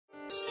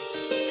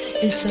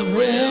It's the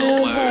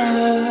real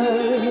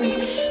word.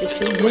 It's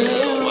the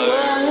real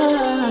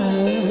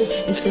word.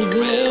 It's the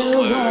real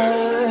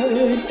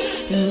word.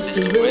 It's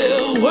the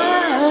real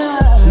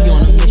word. We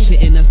on a mission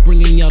and that's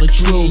bringing y'all the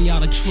truth.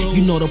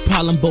 You know the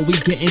problem, but we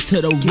get into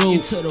the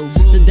root.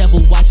 The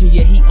devil watching,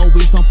 yeah, he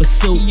always on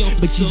pursuit.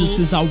 But Jesus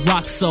is our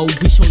rock, so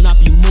we shall not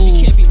be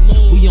moved.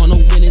 We on a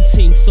winning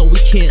team, so we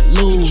can't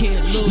lose.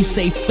 We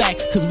say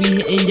facts, cause we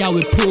hitting y'all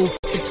with proof.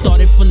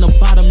 Started from the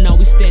bottom, now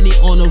we standing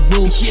on the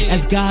roof.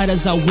 As God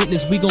as our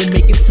witness, we gon'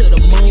 make it to the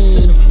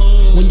moon.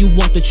 When you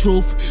want the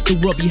truth, the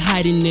world be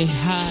hiding it.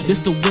 This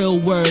the real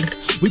word,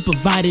 we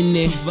providing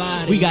it.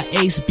 We got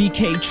Ace,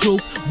 BK,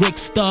 Truth, Rick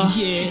Star,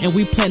 and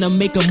we plan to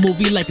make a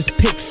movie like it's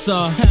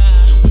Pixar.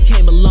 We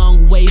came a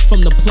long way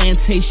from the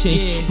plantation.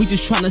 We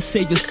just tryna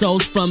save your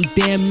souls from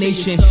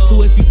damnation.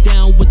 So if you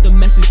down with the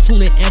message,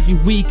 tune in every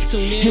week.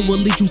 It will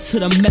lead you to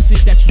the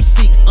message that you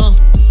seek.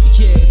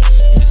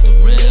 It's the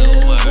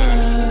real word.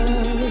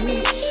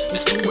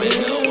 It's the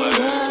real word.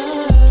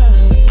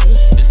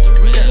 It's the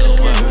real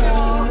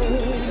word.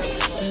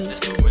 It's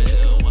the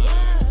real word.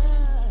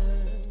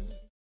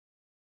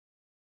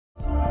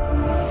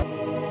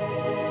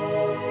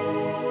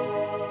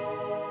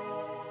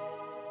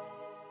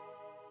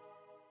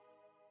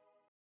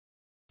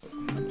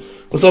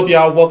 What's up,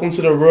 y'all? Welcome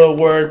to the Real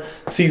Word,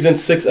 Season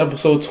 6,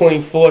 Episode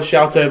 24.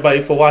 Shout out to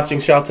everybody for watching.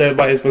 Shout out to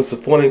everybody who's been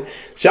supporting.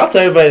 Shout out to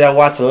everybody that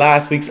watched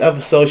last week's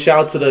episode.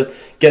 Shout out to the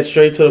Get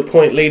Straight to the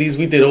Point ladies.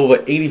 We did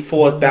over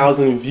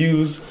 84,000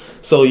 views.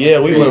 So,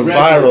 yeah, we went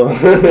viral.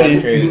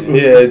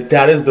 Yeah,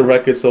 that is the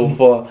record so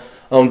far.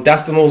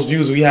 That's the most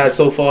views we had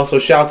so far. So,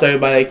 shout out to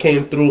everybody that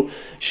came through.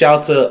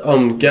 Shout out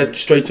to Get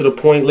Straight to the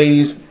Point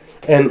ladies.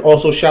 And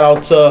also, shout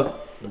out to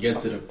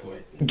Get to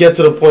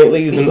the Point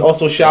ladies. And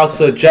also, shout out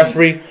to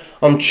Jeffrey.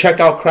 Check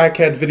out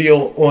Crackhead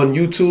video on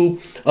YouTube.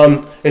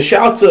 And big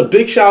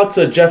shout out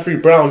to Jeffrey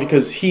Brown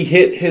because he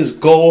hit his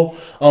goal.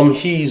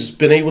 He's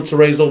been able to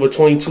raise over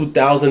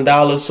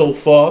 $22,000 so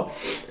far.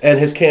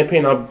 And his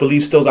campaign, I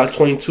believe, still got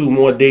 22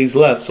 more days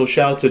left. So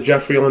shout out to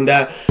Jeffrey on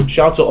that.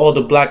 Shout out to all the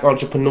black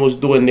entrepreneurs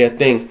doing their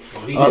thing.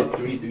 Oh,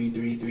 he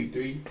did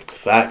 3.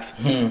 Facts.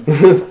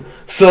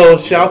 So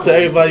shout out to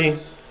everybody.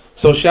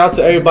 So shout out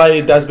to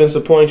everybody that's been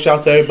supporting. Shout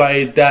out to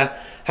everybody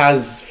that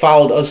has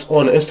followed us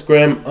on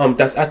Instagram.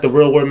 That's at the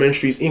Real Word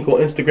Ministries Inc.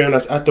 on Instagram.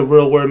 That's at the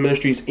Real Word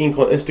Ministries Inc.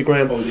 on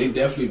Instagram. Oh, they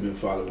definitely been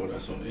following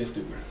us on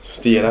Instagram.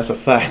 Yeah, that's a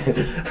fact.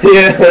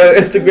 Yeah,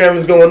 Instagram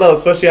is going up,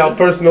 especially our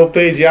personal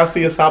page. Y'all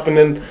see us hopping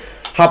in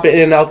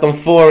and out them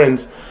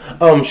foreigns.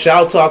 Shout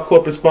out to our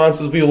corporate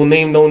sponsors. We will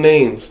name no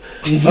names.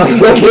 I'm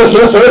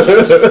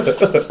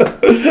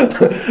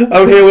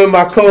here with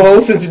my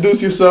co-host.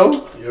 Introduce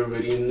yourself. You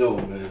already know,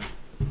 man.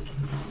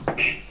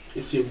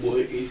 It's your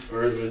boy Ace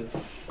Urban.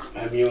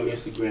 I'm on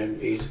Instagram,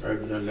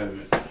 AceUrban11.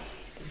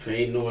 If it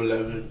ain't no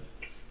 11,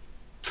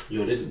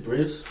 yo, this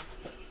brisk.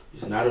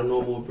 It's not a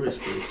normal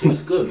brisk, but it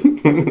tastes good.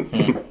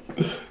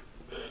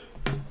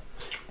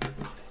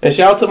 And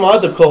shout out to my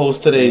other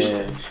co-host today.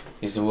 Yeah,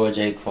 it's the boy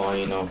J.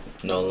 Quan,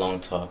 no long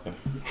talking.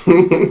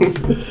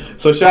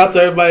 So shout out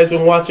to everybody who's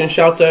been watching.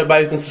 Shout out to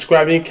everybody who's been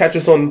subscribing. You can catch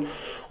us on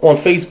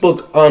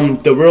Facebook,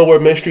 The Real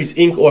Word Ministries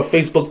Inc. or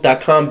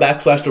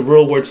Facebook.com/The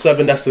Real Word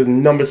 7. That's the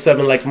number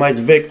 7 like Mike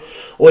Vick.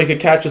 Or you can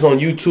catch us on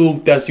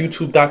YouTube. That's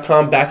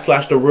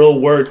YouTube.com/The Real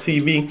Word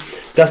TV.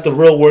 That's The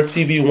Real Word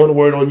TV, one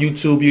word on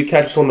YouTube. You can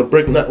catch us on the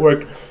Brick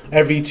Network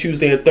every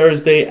Tuesday and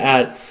Thursday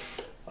at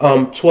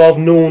 12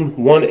 noon,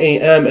 1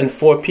 a.m. and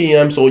 4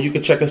 p.m. So you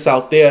can check us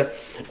out there.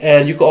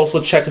 And you can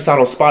also check us out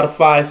on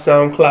Spotify,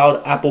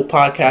 SoundCloud, Apple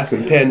Podcasts,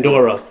 and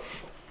Pandora.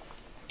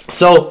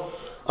 So,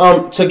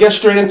 to get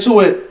straight into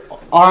it,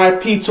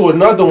 R.I.P. to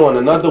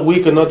another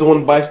week, another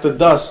one bites the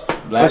dust.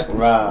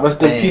 Rob.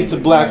 Rest in peace to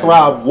Black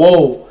Rob.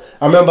 Whoa.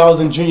 I remember I was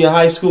in junior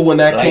high school when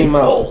that came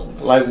out.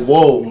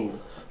 Whoa.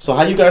 So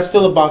how you guys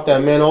feel about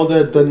that, man? All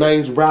the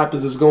 90s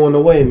rappers is going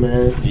away,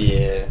 man.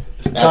 Yeah.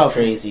 That's tough.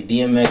 Crazy.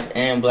 DMX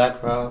and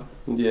Black Rob.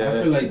 Yeah.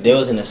 I feel like they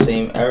was in the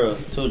same era,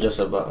 too, just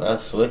about.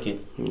 That's wicked.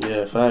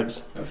 Yeah,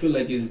 facts. I feel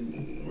like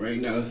right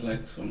now it's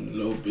like some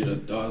little bit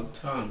of dark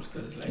times,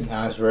 cause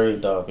nah, it's very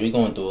dark. We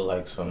going through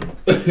like some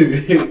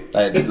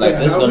like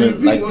this gonna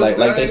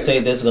like they say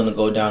this is gonna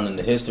go down in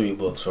the history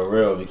books for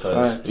real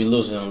because we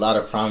losing a lot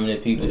of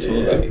prominent people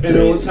too. Like, and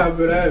on top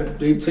of that,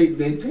 they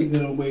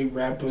taking away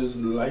rappers'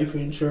 life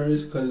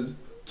insurance because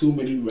too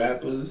many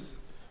rappers.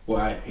 Well,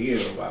 I hear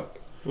about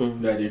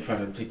that they're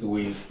trying to take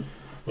away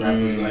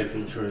rappers' life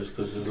insurance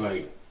because it's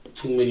like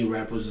too many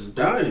rappers is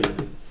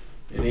dying.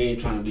 And they ain't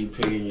trying to be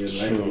paying your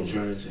life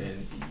insurance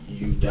and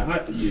you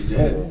die, you're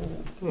dead.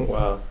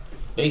 Wow.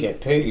 They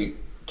get paid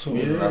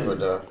too. Rapper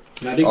die.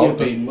 Now they get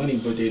paid money,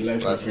 but their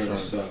life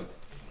insurance suck.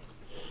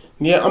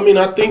 Yeah, I mean,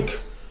 I think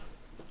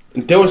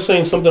they were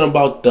saying something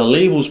about the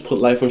labels put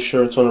life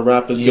insurance on the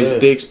rappers because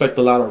they expect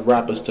a lot of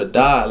rappers to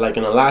die. Like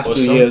in the last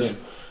few years,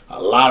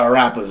 a lot of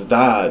rappers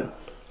died.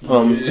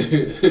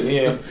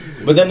 Yeah,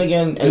 but then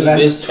again,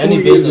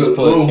 any business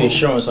put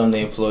insurance on the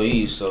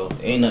employees, so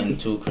ain't nothing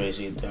too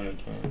crazy. Then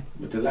again,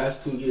 but the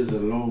last 2 years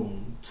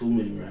alone, too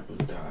many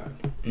rappers died.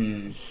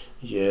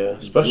 Yeah,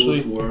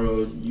 especially Juice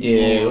WRLD.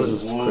 It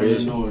was just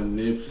crazy. On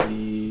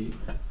Nipsey.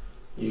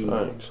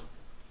 Thanks.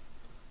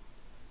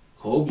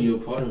 Kobe a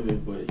part of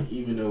it, but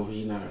even though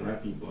he not a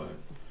rappy, but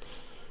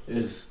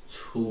it's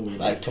too many.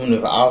 Like too many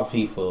of our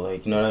people,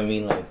 like, you know what I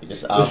mean? Like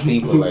just our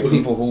people, like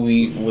people who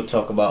we would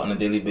talk about on a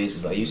daily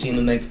basis. Like you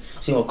seen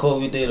what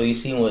Kobe did, or you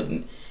seen what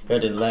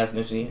heard the last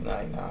Nipsey?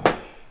 Like nah.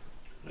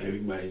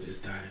 Everybody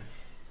just died.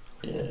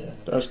 Yeah,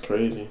 that's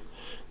crazy.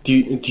 Do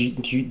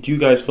you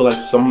guys feel like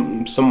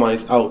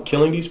somebody's out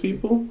killing these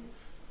people?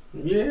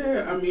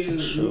 Yeah, I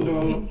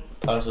mean,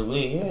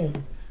 possibly, yeah.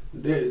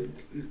 They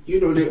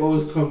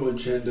always come with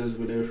agendas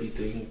with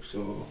everything,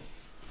 so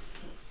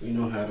you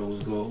know how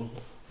those go.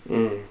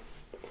 And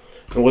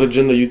what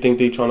agenda you think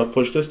they trying to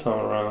push this time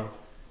around?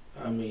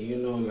 I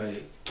mean,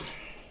 like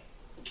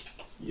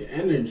your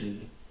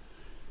energy.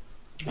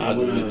 I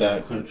agree with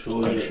that.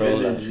 Control your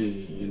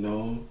energy,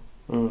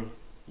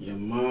 your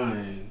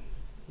mind.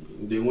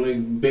 They want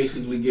to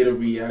basically get a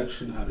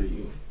reaction out of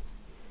you.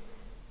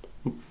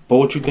 But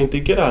what you think they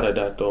get out of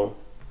that, though?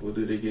 What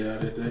do they get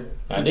out of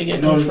that? They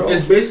get control.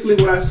 It's basically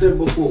what I said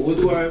before. What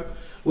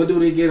do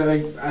they get out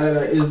of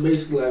that? It's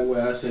basically like what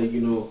I said,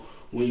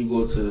 when you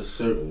go to the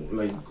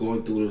like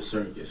going through the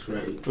circus,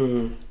 right?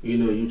 Mm-hmm.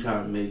 You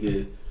try to make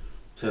it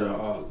to the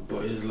arc,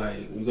 but it's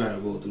like you gotta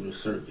go through the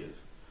circus.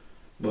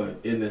 But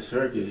in the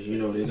circus,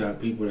 they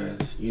got people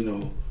that's,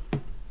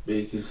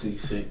 basically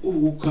say,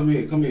 "Ooh, come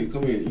here."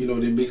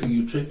 They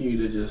basically tricking you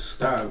to just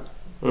stop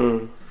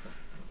and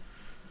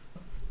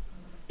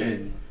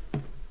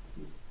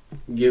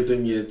give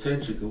them your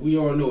attention. Cause we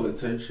all know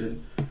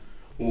attention.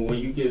 When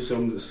you give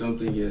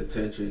something your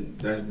attention,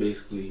 that's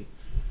basically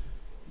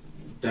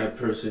that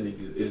person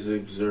is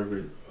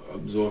absorbing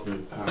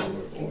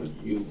power on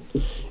you.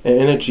 And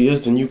energy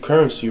is the new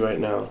currency right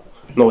now.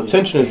 No,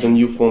 attention is the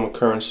new form of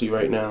currency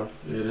right now.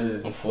 It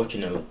is.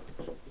 Unfortunately.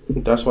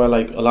 That's why,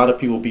 like, a lot of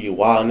people be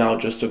wild now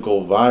just to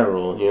go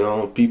viral,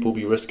 People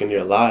be risking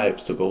their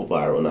lives to go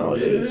viral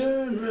nowadays.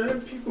 Yeah,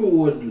 man. People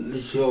would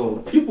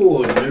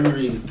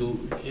literally do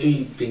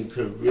anything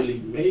to really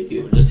make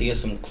it. Just to get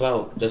some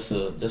clout, just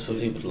for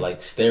people to,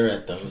 like, stare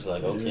at them. It's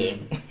like, okay.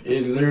 Yeah.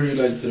 It's literally,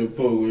 like, to the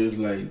point where it's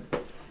like,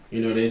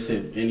 they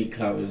said any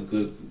clout is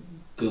good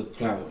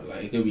clout.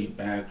 Like, it could be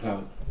bad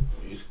clout.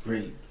 It's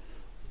great.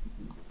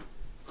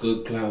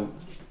 Good clout,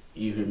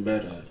 even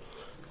better.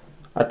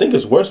 I think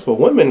it's worse for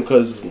women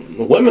because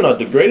women are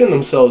degrading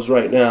themselves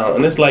right now.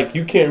 And it's like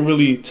you can't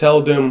really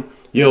tell them,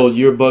 yo,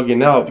 you're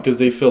bugging out because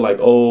they feel like,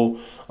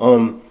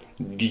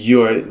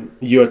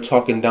 you're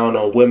talking down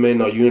on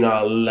women or you're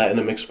not letting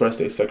them express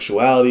their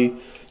sexuality.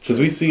 Because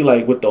we see,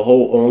 like, with the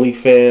whole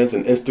OnlyFans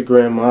and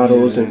Instagram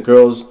models and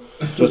girls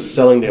just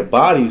selling their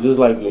bodies, it's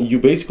like you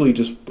basically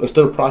just,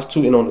 instead of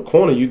prostituting on the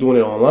corner, you're doing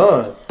it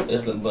online.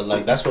 But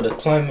like that's where the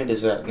climate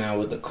is at now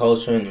with the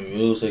culture and the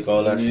music,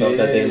 all that stuff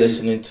that they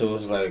listening to.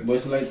 Is like, but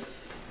it's like,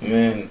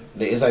 man,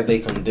 it's like they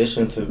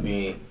conditioned to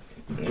be.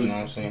 You know what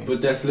I'm saying?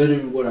 But that's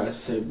literally what I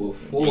said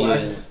before.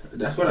 Yeah.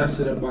 That's what I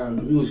said about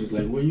music.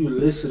 Like when you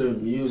listen to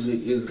music,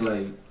 it's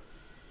like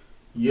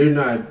you're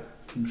not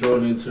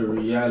drawn into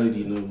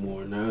reality no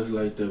more. Now it's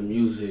like the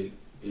music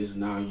is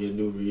now your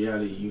new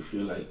reality. You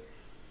feel like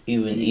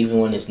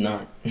even when it's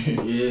not.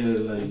 Yeah,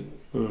 like.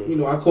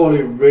 I call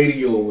it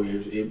radio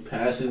waves. It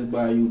passes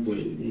by you, but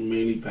it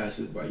mainly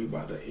passes by you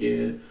by the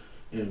air,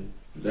 and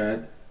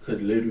that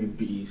could literally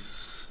be,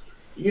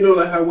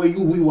 like how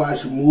we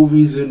watch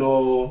movies and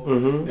all,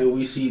 and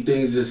we see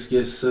things just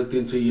get sucked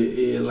into your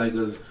ear like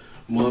a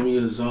mummy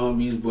or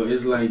zombies. But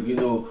it's like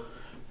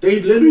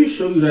they literally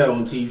show you that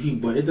on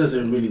TV, but it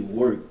doesn't really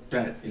work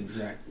that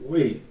exact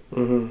way.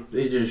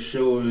 They just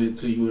show it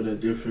to you in a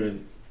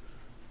different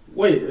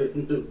way,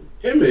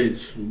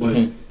 image,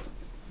 but.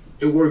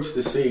 It works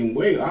the same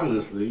way,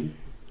 honestly.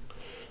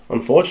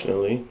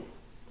 Unfortunately.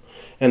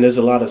 And there's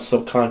a lot of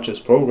subconscious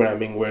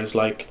programming where it's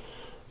like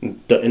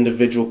the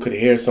individual could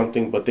hear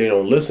something but they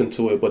don't listen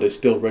to it, but it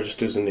still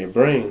registers in their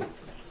brain.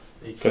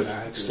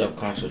 Exactly.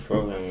 Subconscious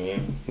programming,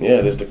 yeah.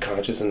 Yeah, there's the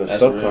conscious and the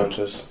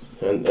subconscious.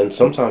 And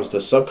sometimes the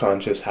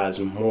subconscious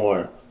has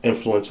more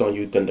influence on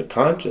you than the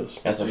conscious.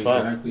 That's a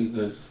fact. Exactly,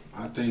 because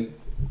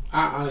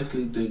I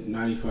honestly think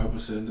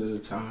 95% of the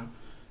time,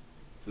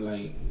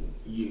 like,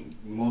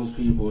 most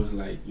people is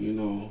like,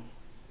 not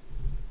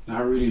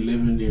really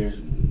living theirs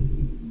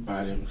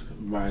by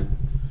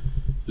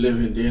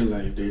living their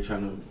life. They're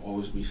trying to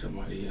always be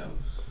somebody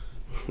else.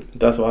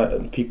 That's why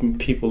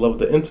people love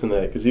the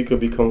internet, because you could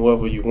become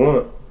whoever you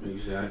want.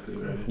 Exactly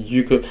right.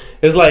 You could.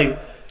 It's like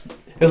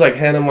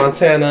Hannah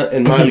Montana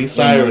and Miley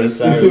Cyrus.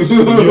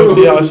 You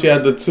see how she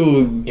had the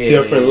two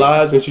different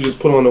lives, and she just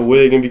put on a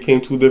wig and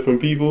became two different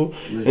people.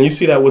 Yeah. And you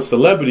see that with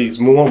celebrities.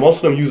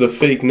 Most of them use a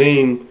fake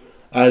name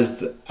as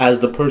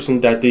the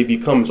person that they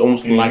become. It's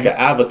almost like an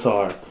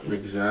avatar.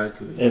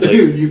 Exactly. It's like,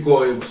 you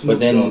call him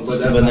Snoop Dogg,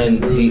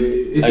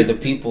 the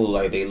people,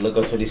 like, they look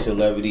up to these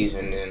celebrities,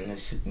 and then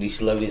these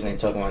celebrities ain't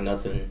talking about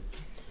nothing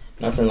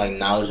nothing like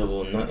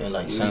knowledgeable, nothing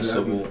like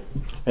sensible.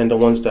 And the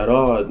ones that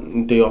are,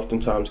 they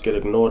oftentimes get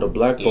ignored or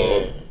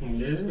blackballed.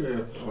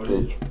 Yeah.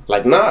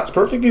 Like Nas,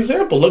 perfect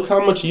example. Look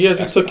how much years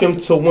it took him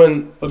to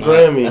win a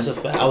Grammy. That's a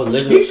fact. I was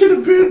literally He should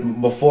have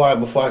been before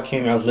I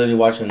came here. I was literally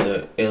watching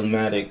the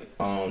Illmatic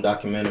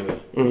documentary.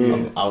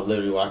 I was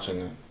literally watching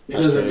it. It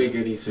doesn't make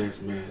any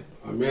sense, man.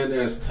 A man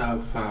that's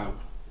top 5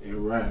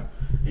 in rap,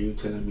 and you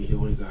telling me he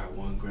only got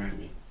 1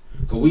 Grammy?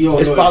 Cause we all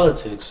It's know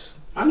politics.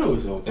 I know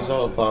it's all politics. It's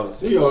all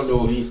politics. We all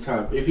know he's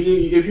top. If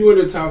you in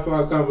the top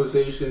 5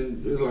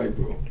 conversation, it's like,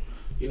 bro,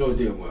 you know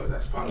damn well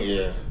that's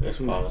politics. Yeah, it's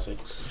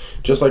politics.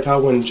 Just like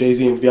how when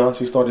Jay-Z and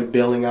Beyonce started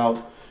bailing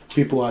out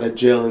people out of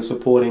jail and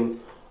supporting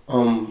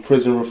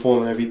prison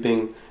reform and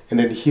everything, and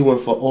then he went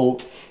 0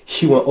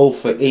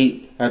 for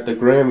 8 at the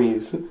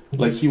Grammys.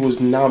 Like he was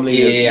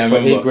nominated for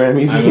 8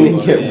 Grammys, he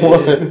didn't get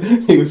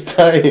 1. He was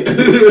tight.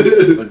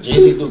 But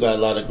Jay-Z do got a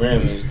lot of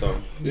Grammys though.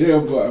 Yeah,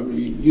 but I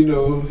mean, you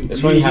know,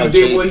 it's funny how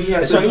Jay-Z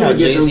has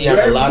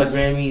a lot of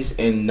Grammys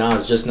and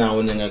Nas just now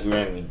winning a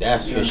Grammy.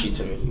 That's fishy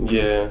to me.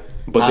 Yeah.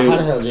 But how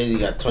the hell Jay-Z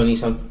got 22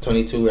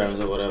 Grammys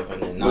or whatever,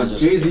 and then Nas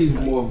just Jay-Z's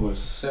more of a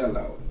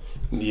sellout.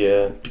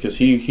 Yeah, because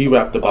he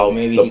rapped about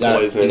maybe the he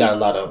got poison. A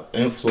lot of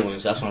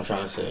influence. That's what I'm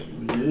trying to say.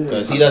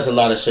 Because he does a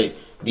lot of shit.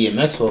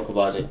 DMX spoke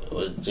about it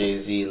with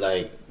Jay-Z.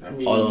 Like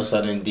all of a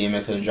sudden,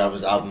 DMX didn't drop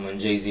his album, and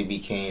Jay-Z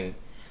became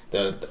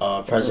the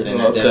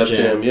president at Def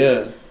Jam.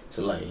 Yeah.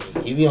 So like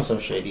he be on some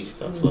shady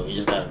stuff. So he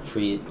just gotta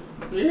pre it.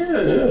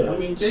 Yeah, I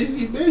mean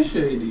Jay-Z been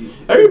shady.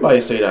 Everybody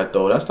say that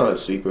though. That's not a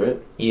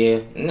secret. Yeah,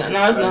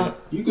 no, it's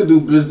not. You could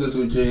do business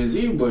with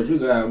Jay-Z, but you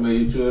gotta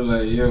make sure,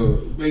 like,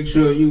 make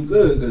sure you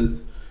good,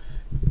 cause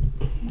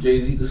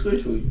Jay-Z can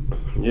switch with you.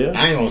 Yeah,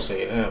 I ain't gonna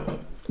say that, but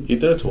he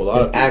did it to a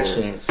lot of people.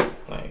 Actions,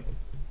 like,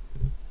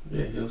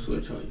 yeah, he'll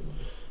switch on you.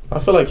 I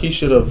feel like he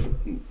should have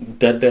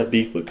dead that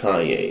beef with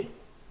Kanye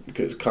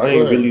because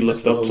Kanye really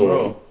looked up to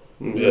him.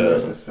 Yeah,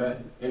 that's a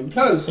fact. And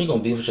because he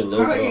gonna beef with your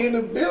little bro. Kanye in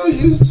the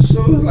billions,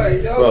 so it's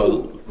like,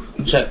 yo,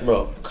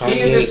 bro. Kanye, he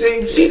in the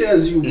same seat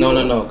as you.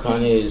 Bro. No.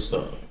 Kanye is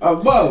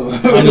above.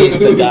 Kanye is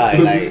the guy.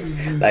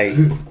 Like,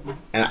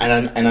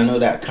 and I know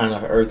that kind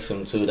of irks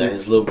him too. That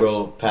his little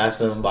bro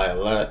passed him by a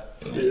lot.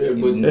 Yeah,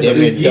 but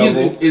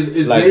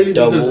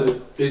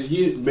it's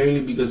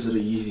mainly because of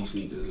the Yeezy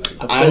sneakers. Like,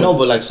 I know,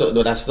 but like, so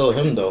that's still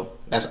him though.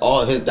 That's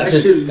all his. That's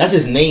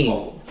his name.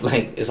 Oh.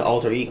 Like, it's an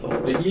alter ego.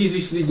 The Yeezy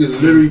sneakers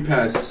literally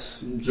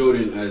passed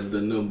Jordan as the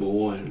number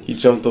 1. He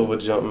jumped over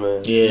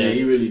Jumpman. Yeah,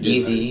 he really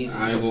did. Yeezy.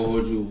 I ain't gonna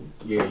hold you.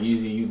 Yeah,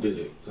 Yeezy, you did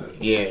it.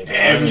 Yeah,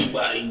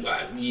 everybody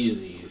got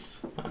Yeezys.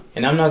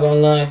 And I'm not gonna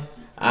lie.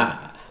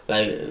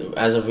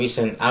 As of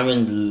recent, I've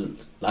been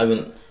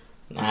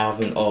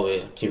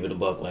always keep it a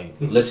buck. Like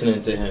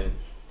listening to him,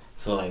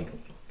 feel like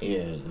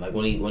like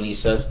when he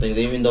says things,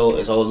 even though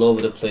it's all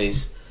over the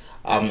place,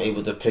 I'm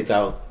able to pick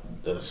out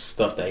the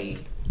stuff that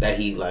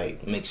he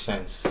like makes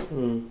sense.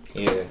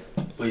 Yeah,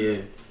 but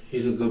yeah,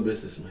 he's a good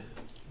businessman.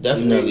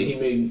 Definitely, he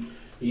made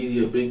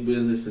Yeezy a big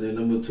business, and then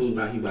number 2,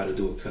 now he about to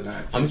do a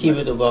collab. I'm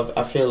keeping it a buck.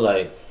 I feel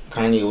like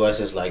Kanye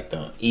West is like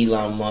the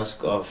Elon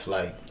Musk of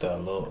like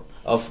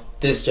of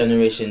this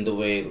generation. The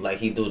way like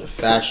he do the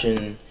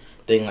fashion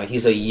thing, like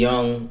he's a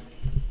young.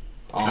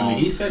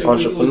 He said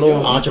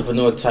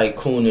entrepreneur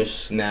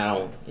tycoonish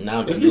now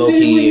that low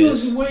key he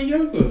was way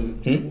younger.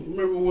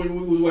 Remember when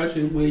we was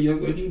watching way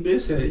younger? He been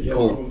said,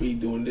 "Yo, I'm gonna be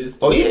doing this."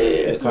 Oh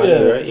yeah,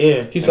 Kanye, right?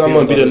 Yeah, he said, "I'm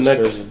gonna be the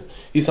next."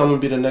 He said, "I'm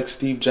gonna be the next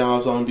Steve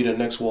Jobs. I'm gonna be the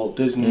next Walt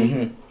Disney."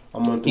 Mm-hmm.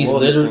 I'm gonna do all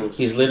these things.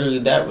 He's literally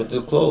that with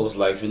the clothes.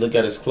 Like if you look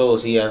at his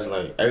clothes, he has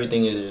like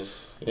everything is just.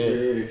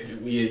 Yeah,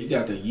 he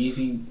got the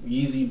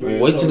Yeezy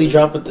brand. Wait till he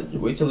drop it.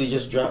 Wait till he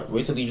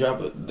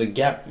drop it. The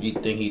Gap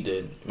thing he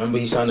did. Remember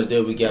he signed a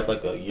deal with Gap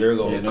like a year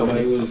ago. Yeah,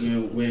 nobody was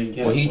wearing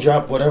Gap. When he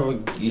dropped whatever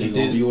he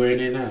did, you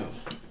wearing it now.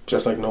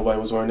 Just like nobody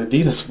was wearing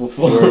Adidas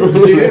before.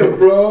 Yeah,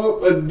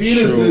 bro.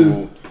 Adidas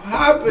is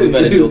popping. We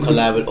better do a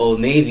collab with Old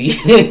Navy.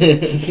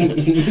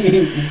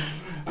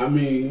 I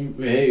mean,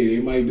 hey,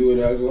 they might do it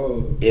as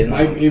well.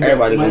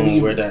 Everybody gonna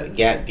wear that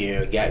Gap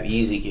gear, Gap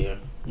Yeezy gear.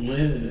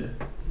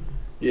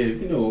 Yeah,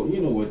 you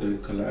know what the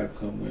collab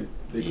come with.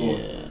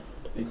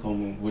 They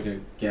come with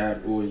a Gap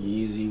or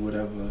Yeezy,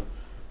 whatever.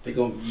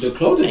 The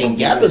clothing. And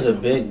Gap is a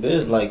big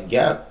business. Like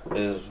Gap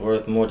is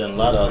worth more than a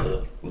lot of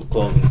other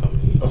clothing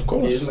companies. Of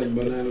course, it's like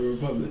Banana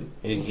Republic.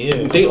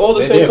 Yeah, they all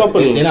the same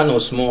company. They're not no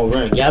small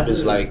brand. Gap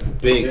is like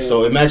big. Yeah.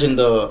 So imagine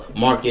the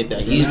market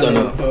that he's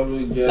gonna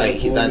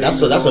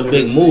that's a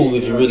big move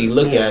if you really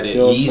look at it.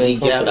 Yeezy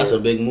Gap, that's a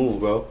big move,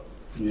 bro.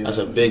 Yeah, that's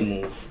a big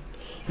move.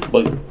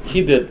 But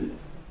he did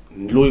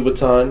Louis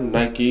Vuitton,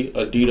 Nike,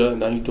 Adidas.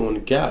 Now he's doing the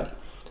Gap,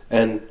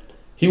 and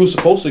he was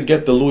supposed to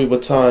get the Louis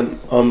Vuitton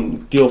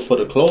deal for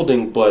the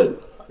clothing,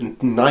 but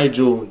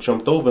Nigel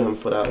jumped over him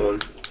for that one.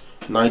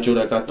 Nigel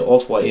that got the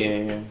Off-White.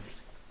 Yeah.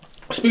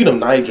 Speaking of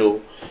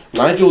Nigel,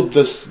 Virgil.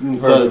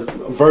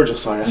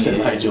 Sorry, I said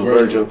Nigel.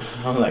 Virgil.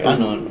 I'm like, I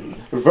know.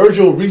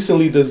 Virgil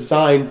recently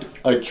designed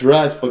a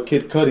dress for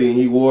Kid Cudi, and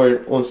he wore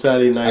it on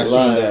Saturday Night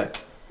Live. Seen that.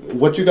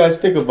 What you guys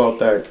think about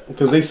that?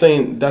 Because they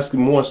saying that's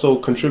more so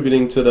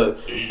contributing to the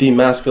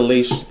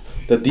demasculation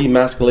the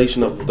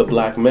demasculation of the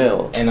black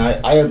male. And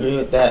I agree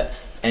with that.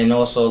 And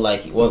also,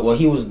 like, what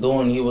he was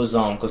doing, he was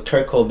because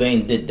Kurt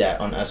Cobain did that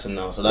on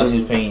SNL, so that's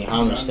who's paying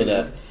homage to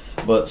that.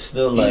 But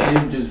still, like, he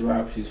didn't just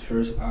rap his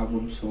first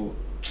album, so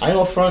I ain't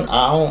gonna front.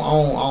 I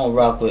don't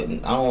rock with.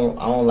 I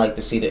don't like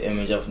to see the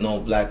image of no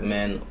black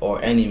men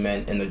or any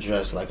men in the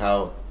dress, like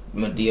how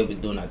Madea be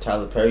doing that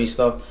Tyler Perry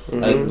stuff.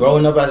 Like,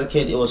 growing up as a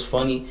kid, it was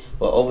funny,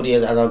 but over the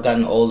years, as I've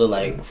gotten older,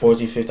 like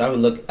 14,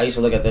 15, I used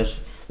to look at this,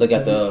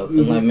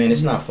 I'm like, man,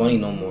 it's not funny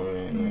no more,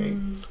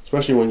 man. Like,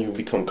 especially when you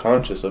become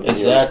conscious of it.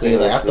 exactly.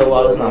 Like, after a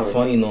while, it's not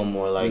funny no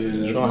more. Like,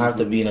 you don't have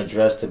to be in a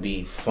dress to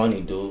be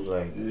funny, dude.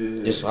 Like,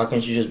 just why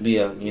can't you just be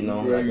a,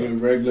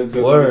 regular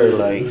word?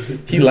 Like,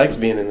 he likes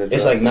being in the dress.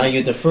 it's like, now you're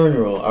at the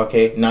funeral.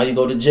 Okay, now you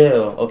go to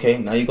jail. Okay,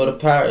 now you go to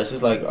Paris.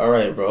 It's like, all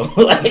right, bro.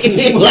 like,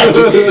 hey,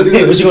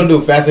 what you gonna do?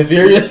 Fast and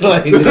Furious?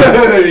 Like, he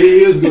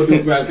is gonna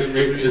do Fast and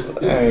Furious.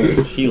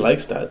 Hey, he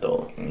likes that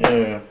though.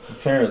 yeah,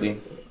 apparently.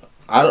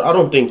 I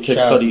don't think Kid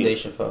Shout out to Cudi. Dave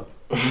Chappelle.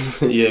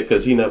 Yeah,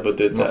 because he never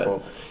did My that.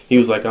 fault. He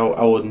was like,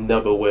 I would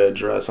never wear a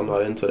dress. I'm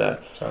not into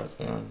that. Shout out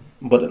to him.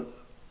 But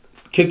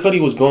Kid Cudi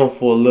was gone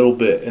for a little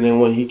bit, and then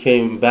when he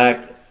came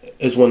back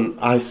is when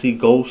I See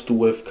Ghost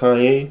with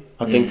Kanye.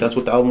 I think that's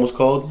what the album was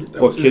called. That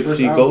Or was his Kids first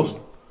See album. Ghost.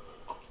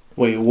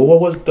 Wait, what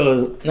was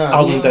the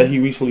album that he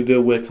recently did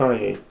with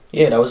Kanye?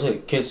 Yeah, that was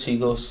it. Kids See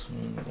Ghosts.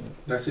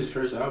 That's his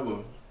first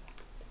album.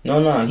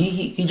 No,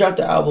 he dropped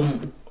the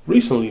album.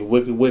 Recently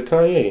with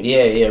Kanye.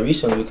 Yeah,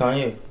 recently with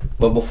Kanye.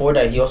 But before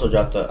that, he also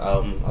dropped the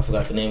album. I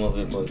forgot the name of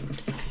it, but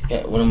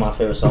yeah, one of my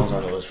favorite songs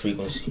on it was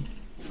Frequency.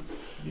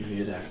 You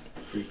hear that?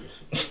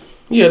 Frequency.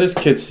 Yeah, this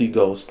Kids See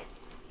Ghost.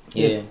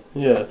 Yeah.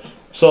 Yeah.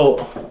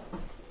 So,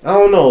 I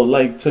don't know.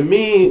 Like, to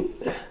me,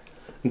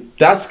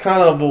 that's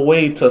kind of a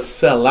way to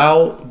sell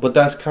out, but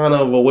that's kind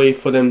of a way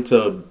for them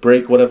to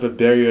break whatever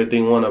barrier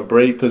they want to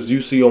break, because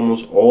you see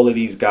almost all of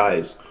these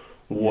guys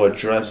wore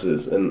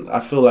dresses, and I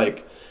feel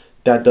like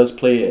that does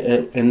play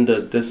in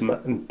the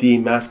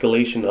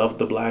demasculation of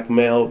the black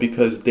male,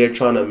 because they're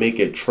trying to make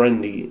it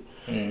trendy.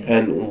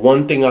 And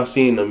one thing I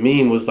seen in the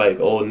meme was like,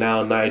 oh,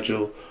 now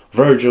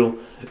Virgil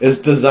is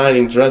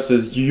designing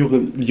dresses. You're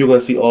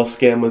gonna see all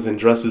scammers in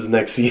dresses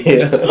next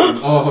year.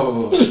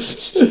 Oh.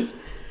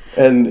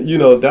 And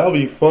that would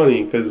be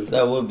funny, because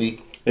That would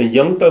be. and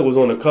Young Thug was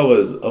on the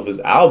covers of his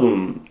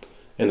album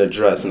in a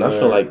dress, and I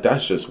feel like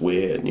that's just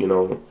weird,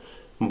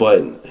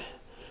 But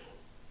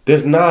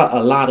there's not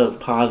a lot of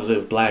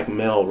positive black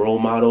male role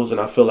models, and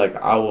I feel like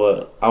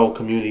our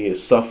community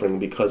is suffering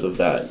because of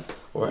that.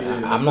 Or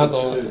I'm not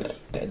gonna.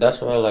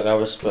 That's why, like, I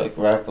respect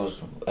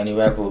rappers. Any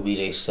rapper will be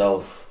they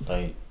self,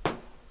 like,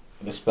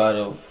 despite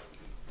of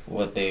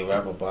what they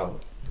rap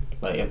about.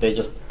 Like,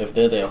 if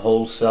they're their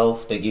whole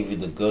self, they give you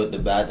the good, the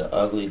bad, the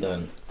ugly.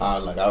 Then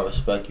I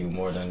respect you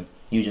more than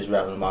you just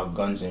rapping about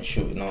guns and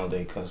shooting all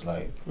day. Cause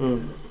like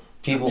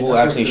people who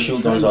actually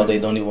shoot guns all day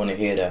don't even want to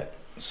hear that.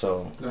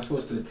 So that's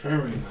what's the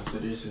trend right now. So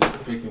they're just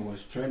picking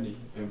what's trendy.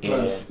 And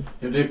plus,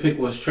 if they pick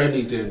what's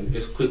trendy, then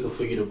it's quicker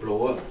for you to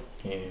blow up.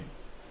 Yeah.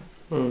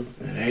 And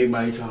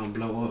everybody trying to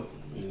blow up,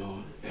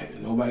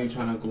 And nobody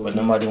trying to go. But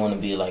nobody want to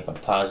be like a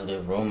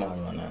positive role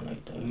model or nothing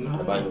like that. No.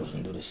 Everybody wants to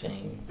do the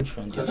same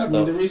trendy Because stuff. I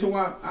mean, the reason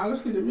why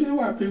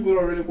people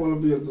don't really want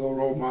to be a good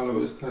role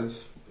model is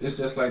because it's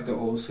just like the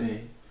old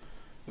saying,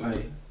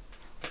 like,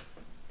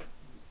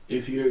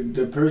 if you're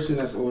the person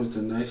that's always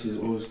the nicest,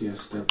 always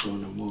gets stepped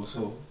on the most.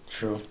 So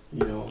True.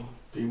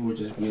 People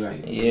just be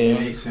like, Yeah.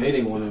 they say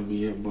they want to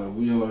be it, but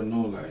we all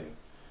know, like,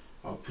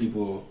 are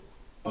people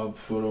up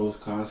for those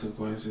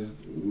consequences?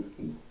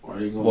 Are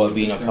they going? What,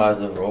 being a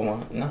positive role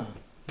model? Nah.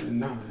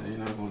 Nah, they're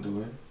not gonna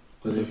do it.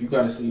 Because if you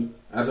gotta see,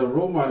 as a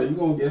role model, you're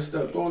gonna get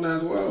stepped on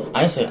as well.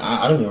 I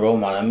don't mean role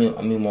model.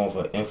 I mean more of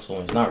an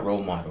influence, not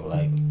role model.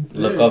 Like,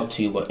 look up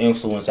to you, but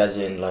influence as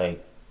in,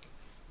 like,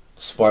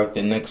 spark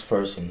the next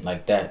person,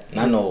 like that.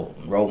 Not no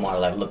role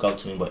model, like, look up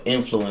to me, but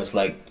influence,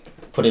 like,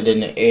 put it in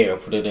the air,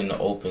 put it in the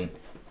open.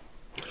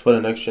 For the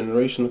next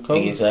generation to come.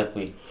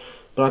 Exactly.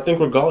 But I think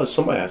regardless,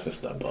 somebody has to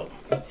step up.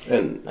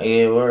 And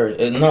yeah, word.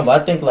 No,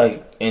 but I think,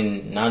 like,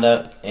 in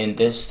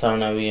this time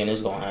that we in,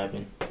 it's gonna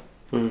happen.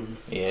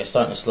 Yeah, it's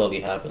starting to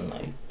slowly happen.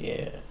 Like,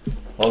 yeah,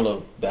 all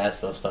the bad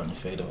stuff starting to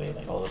fade away.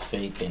 Like, all the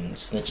fake and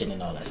snitching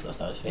and all that stuff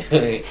starting to fade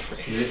away.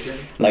 Snitching?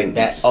 Like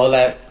that, all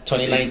that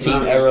 2019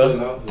 6ix9ine era.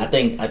 still out. I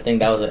think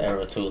that was an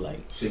era too.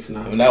 Like,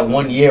 6ix9ine. that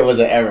 1 year was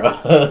an era.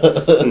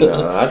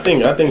 nah, I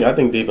think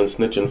they've been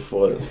snitching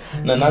for.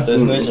 No, not the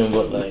snitching,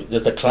 but like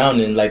just the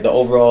clowning, like the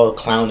overall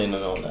clowning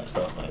and all that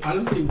stuff. Like,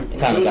 Honestly, it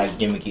kind of got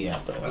gimmicky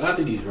after. a lot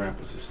of these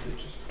rappers are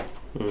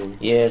snitches.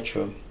 Yeah,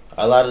 true.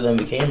 A lot of them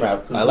became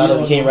rappers. A lot of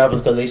them became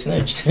rappers because they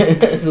snitched.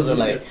 Because they're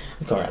like,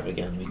 I'm gonna rap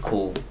again, be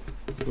cool.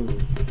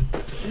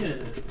 Yeah.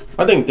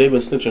 I think they've been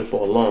snitching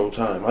for a long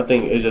time. I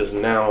think it's just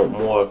now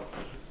more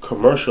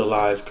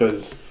commercialized,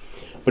 because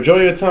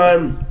majority of the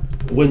time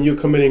when you're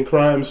committing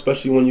crimes,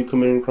 especially when you're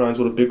committing crimes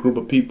with a big group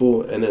of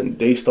people, and then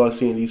they start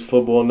seeing these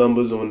football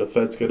numbers, and when the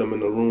feds get them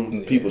in the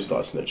room, people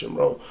start snitching,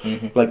 bro.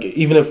 Like,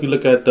 even if we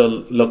look at the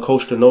La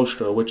Costa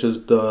Nostra, which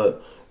is the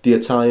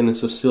Italian and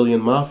Sicilian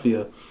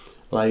mafia,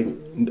 like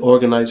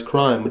organized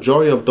crime.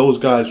 Majority of those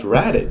guys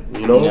ratted,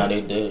 you know. Yeah,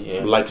 they did.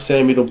 Yeah. Like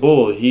Sammy the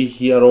Bull,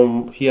 he had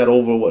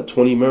over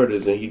 20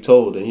 murders, and he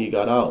told, and he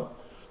got out.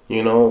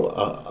 You know,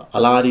 a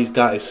lot of these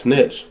guys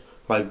snitch,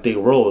 like they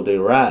roll, they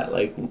rat.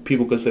 Like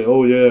people could say,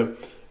 oh yeah,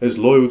 it's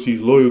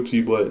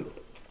loyalty, but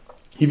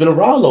even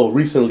Rollo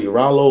recently,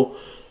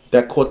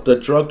 that caught the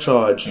drug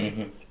charge,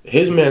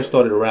 his man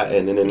started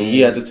ratting, and then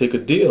he had to take a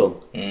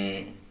deal.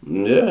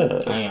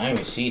 Yeah. I ain't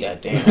even see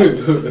that, damn.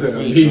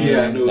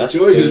 That's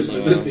crazy,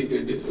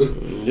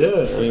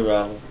 Yeah. Free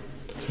Rollo.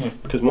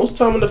 Because most of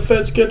the time when the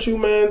feds get you,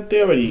 man,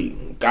 they already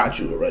got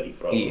you already,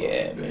 bro.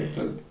 Yeah, man.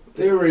 Because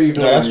they already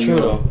know. No, that's true,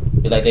 though.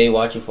 Like, they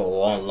watch you for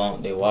a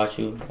long. They watch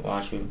you,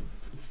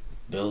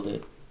 build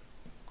it.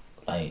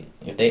 Like,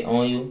 if they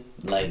own you,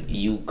 like,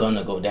 you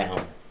gonna go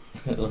down.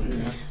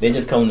 They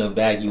just come to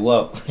bag you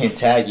up and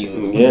tag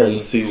you. Yeah,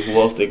 and see who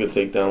else they could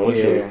take down with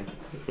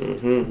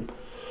you.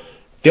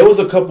 There was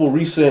a couple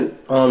recent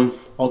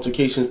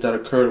altercations that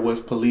occurred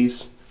with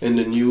police in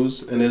the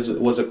news, and there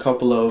was a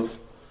couple of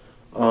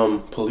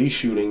police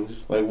shootings.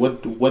 Like,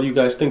 what do you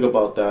guys think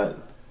about that?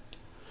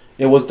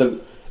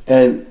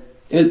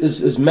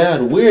 It's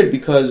mad weird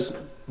because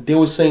they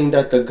were saying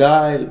that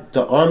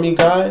the army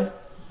guy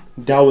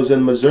that was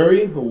in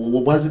Missouri,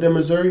 was it in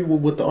Missouri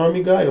with the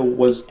army guy, or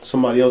was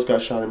somebody else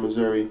got shot in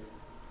Missouri?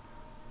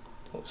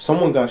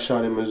 Someone got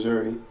shot in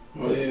Missouri.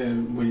 Oh yeah,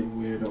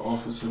 where the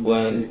officer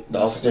when the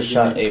officer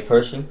shot a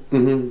person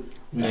and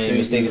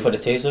mistaken for the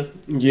taser.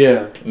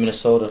 Yeah,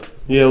 Minnesota.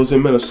 Yeah, it was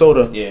in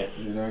Minnesota. Yeah,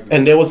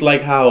 and there was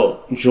like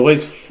how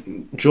George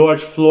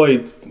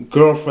Floyd's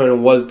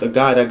girlfriend was the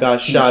guy that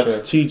got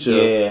shot's teacher.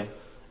 Yeah,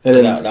 and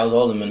then that was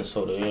all in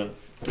Minnesota. Yeah,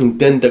 and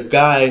then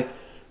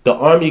the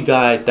army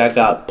guy that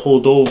got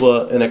pulled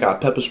over and that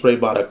got pepper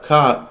sprayed by the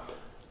cop,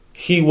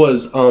 he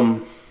was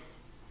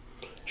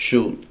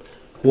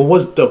what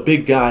was the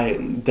big guy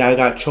that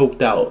got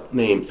choked out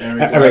named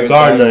Eric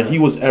Gardner? He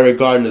was Eric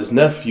Gardner's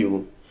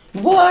nephew.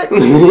 What?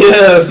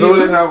 Yeah, so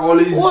look how all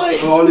these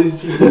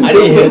people. I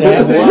didn't hear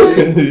that. What?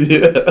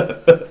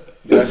 Yeah.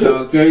 That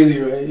sounds crazy,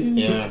 right?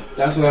 Yeah.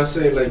 That's what I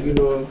say. Like, you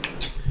know,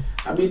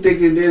 I be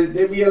thinking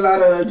there be a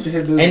lot of.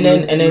 And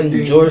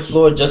then George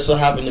Floyd just so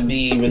happened to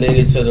be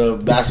related to the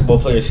basketball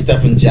player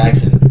Stephen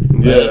Jackson.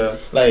 Right? Yeah.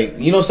 Like,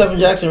 you know Stephen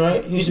Jackson,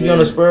 right? He used to be on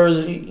the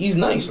Spurs. He's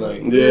nice.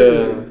 Like,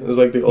 yeah. It's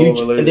like they all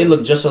related. And they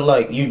look just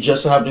alike. You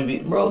just so happen to be,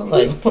 bro.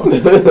 Like,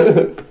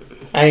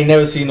 I ain't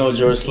never seen no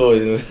George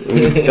Floyd.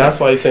 That's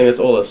why he's saying it's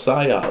all a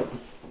psyop.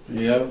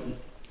 Yep.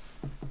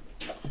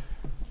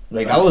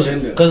 Like,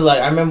 because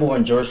like I remember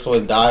when George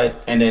Floyd died,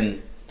 and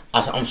then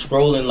I'm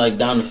scrolling like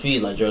down the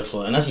feed like George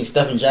Floyd, and I see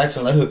Stephen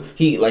Jackson like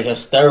he like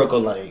hysterical,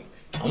 like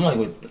I'm like,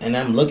 and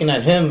I'm looking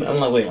at him, I'm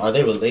like, wait, are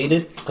they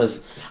related? Because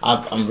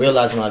I'm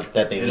realizing like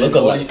that they look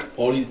alike.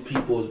 All these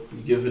people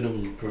giving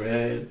them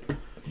bread.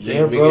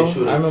 Yeah, bro.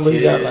 Sure I remember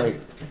he got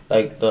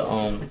like the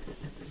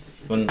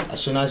when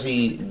as soon as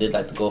he did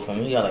like the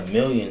GoFundMe, he got like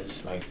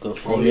millions, like good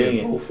for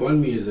million.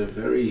 GoFundMe is a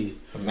very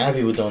mad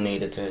people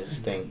donated to his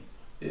thing.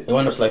 It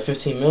went up to like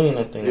 15 million,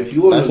 I think. If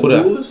you want to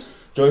news,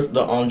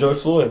 George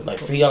Floyd,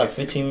 like he got like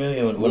 15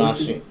 million when I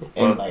seen,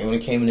 and like when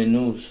it came in the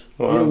news.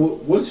 Yeah,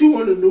 once you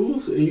on the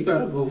news and you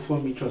gotta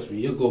GoFundMe, trust me,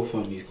 your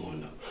GoFundMe's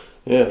going up.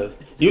 Yeah,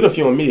 even if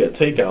you're on media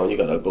takeout, you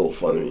gotta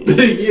GoFundMe.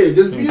 Yeah,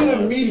 just be in the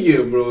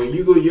media, bro.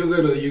 You're gonna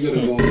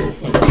go on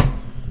GoFundMe.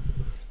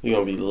 You're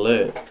gonna be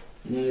lit.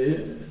 Yeah,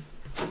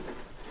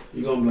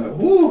 you're gonna be like,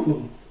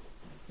 whoo,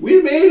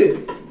 we made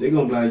it. They're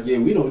gonna be like, yeah,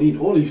 we don't need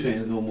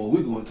OnlyFans no more.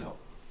 We're going to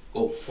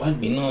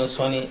GoFundMe. You know what's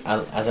funny?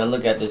 As I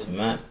look at this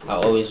map, I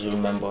always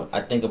remember. I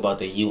think about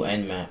the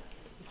UN map.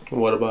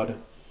 What about it?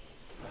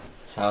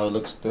 How it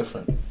looks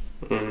different.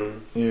 Mm-hmm.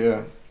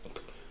 Yeah.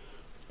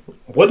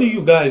 What do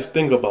you guys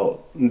think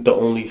about the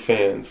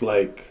OnlyFans?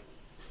 Like,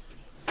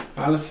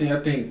 honestly, I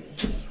think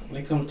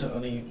when it comes to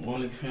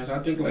OnlyFans, I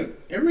think like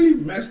it really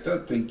messed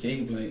up the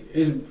game. Like,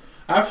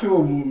 I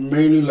feel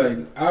mainly like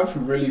I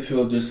really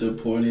feel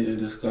disappointed and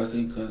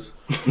disgusted because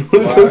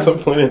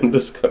disappointed and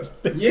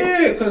disgusted.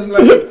 Yeah, because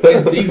like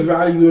it's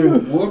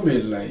devaluing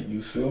women. Like,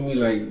 you feel me?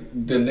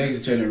 Like the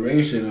next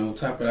generation. On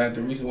top of that,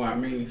 the reason why I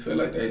mainly feel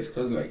like that is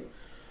because like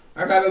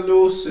I got a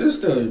little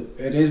sister, and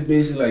it's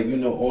basically like, you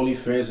know,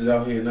 OnlyFans is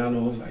out here, and I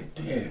know it's like,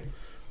 damn,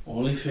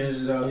 OnlyFans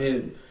is out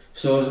here.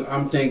 So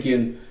I'm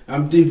thinking,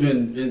 I'm deep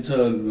into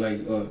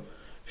like a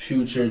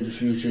future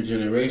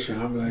generation.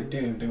 I'm like,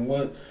 damn, then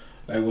what?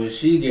 Like when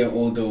she get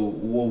older,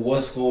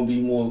 what's gonna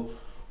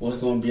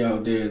be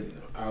out there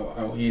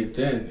out here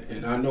then?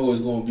 And I know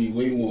it's gonna be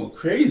way more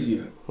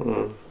crazier.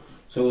 Mm-hmm.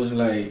 So it's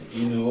like,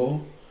 you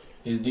know,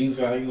 it's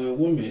devaluing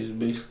women. It's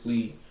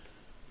basically,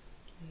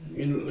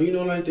 you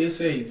know, like they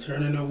say,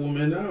 turning a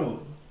woman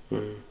out,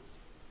 and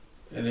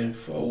then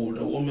for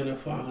the woman to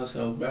find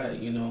herself back,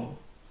 you know,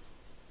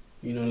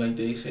 like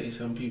they say,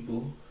 some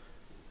people,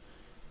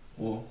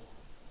 well,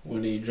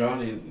 when they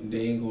drowning,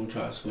 they ain't gonna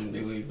try to swim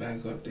their way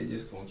back up. They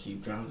just gonna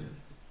keep drowning.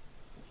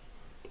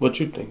 What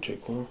you think,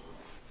 Jaquan,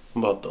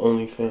 about the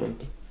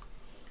OnlyFans?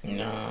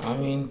 Nah, I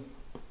mean,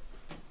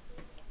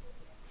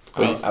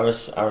 I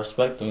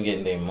respect them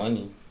getting their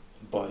money,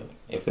 but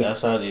if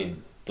that's how they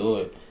do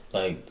it,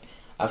 like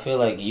I feel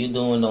like you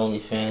doing the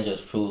OnlyFans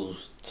just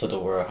proves to the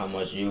world how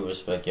much you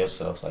respect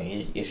yourself. Like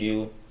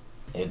if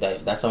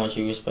that's how much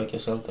you respect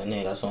yourself, then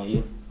hey, that's on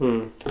you.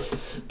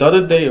 The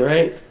other day,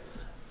 right?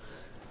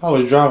 I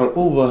was driving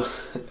Uber,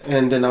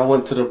 and then I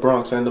went to the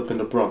Bronx. I ended up in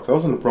the Bronx. I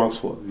was in the Bronx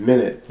for a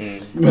minute,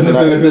 and then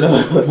I ended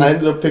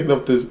up picking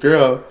up this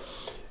girl,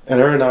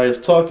 and her and I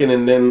was talking,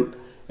 and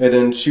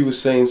then she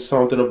was saying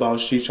something about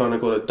she trying to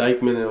go to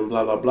Dykeman and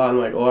blah blah blah. I'm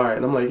like, all right,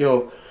 and I'm like,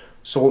 yo,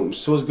 so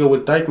it's good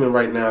with Dykeman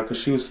right now, because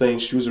she was saying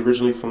she was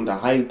originally from the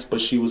Heights, but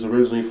she was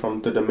originally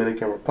from the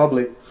Dominican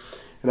Republic,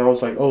 and I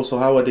was like, oh, so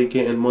how are they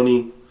getting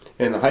money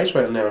in the Heights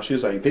right now?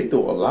 She's like, they do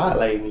a lot.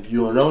 Like,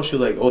 you don't know. She's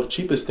like, oh, the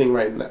cheapest thing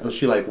right now.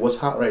 She like, what's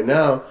hot right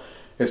now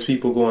is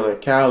people going to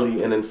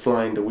Cali and then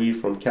flying the weed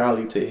from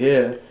Cali to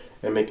here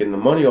and making the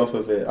money off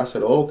of it. I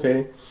said, oh,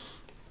 okay.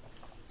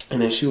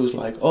 And then she was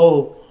like,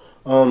 oh,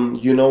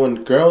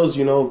 and girls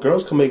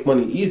can make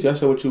money easy. I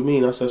said, what you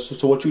mean? I said,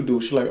 so what you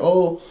do? She's like,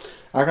 oh,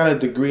 I got a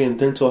degree in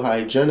dental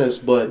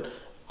hygienist, but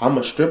I'm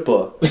a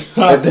stripper.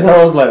 And then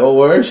I was like, oh,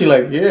 where? She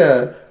like,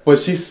 yeah. But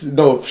she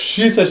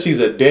said she's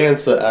a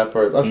dancer at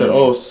first. I said,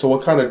 oh, so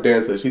what kind of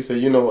dancer? She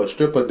said, a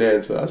stripper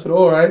dancer. I said,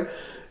 all right.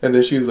 And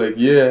then she was like,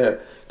 yeah.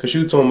 Because she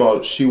was talking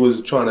about she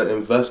was trying to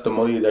invest the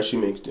money that she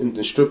makes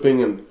in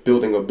stripping and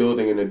building a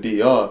building in the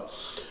DR.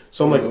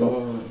 So I'm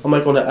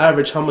like, on the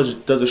average, how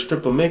much does a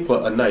stripper make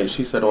for a night?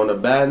 She said, on a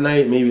bad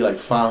night, maybe like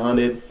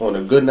 500. On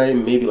a good night,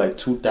 maybe like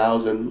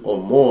 2,000 or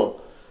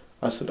more.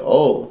 I said,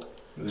 oh.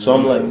 So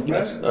I'm like,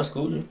 that's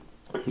cool.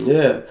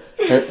 Yeah,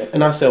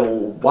 and I said,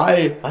 well,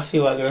 why? I see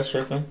why girls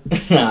stripping.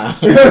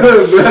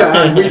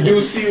 We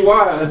do see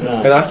why.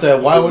 And I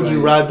said, why would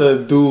you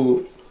rather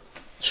do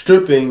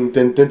stripping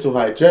than dental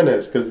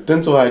hygienist? Because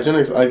dental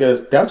hygienists, I guess,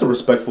 that's a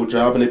respectful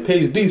job and it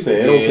pays decent.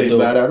 It don't pay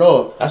bad at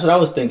all. That's what I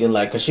was thinking.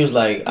 Like, cause she was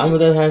like, I'm a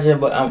dental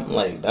hygienist, but I'm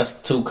like, that's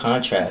two big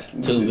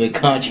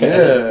contrasts.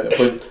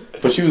 Yeah,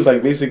 but she was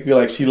like, basically,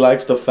 like, she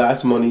likes the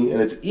fast money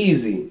and it's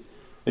easy.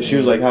 And she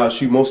was like, how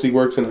she mostly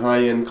works in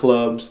high end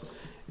clubs,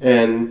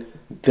 and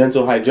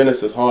dental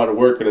hygienist is hard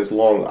work and it's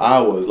long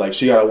hours. Like,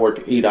 she gotta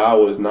work 8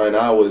 hours, 9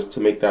 hours to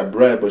make that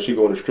bread, but she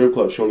go in a strip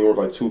club, she only work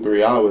like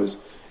 2-3 hours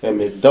and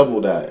make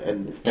double that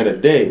in a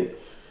day.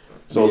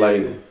 So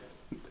like,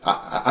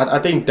 I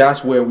think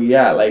that's where we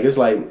at. Like, it's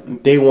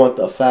like they want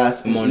the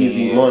fast and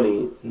easy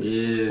money.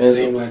 Yeah, and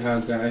same like how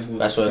guys want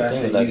that's the what I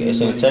fast think. and Like, easy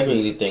it's an money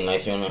integrity thing. Like,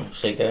 if you wanna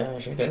shake that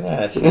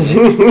ass.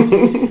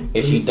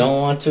 If you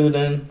don't want to,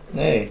 then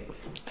hey.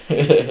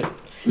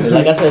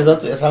 Like I said,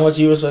 it's how much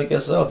you respect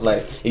yourself.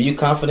 Like, if you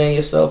confident in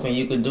yourself and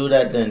you could do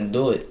that, then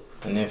do it.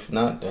 And if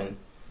not, then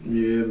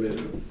yeah,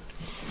 man.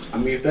 I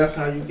mean, if that's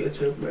how you get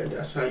your bread,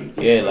 that's how you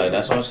get like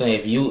that's what I'm saying.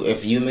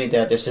 If you make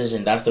that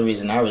decision, that's the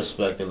reason I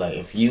respect it. Like,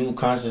 if you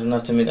conscious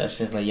enough to make that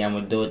decision, like, yeah, I'm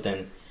gonna do it,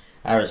 then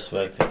I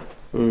respect it.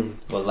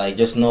 But like,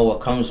 just know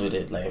what comes with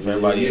it. Like, if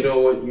everybody, you know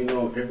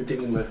what,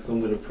 everything in life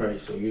come with a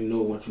price, so you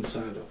know what you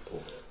signed up for.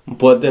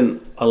 But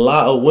then a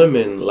lot of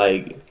women,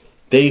 like,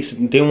 they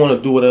want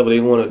to do whatever they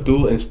want to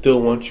do and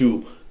still want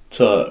you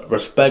to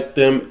respect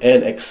them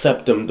and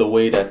accept them the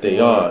way that they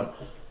are.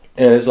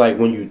 And it's like,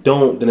 when you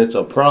don't, then it's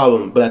a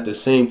problem. But at the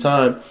same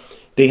time,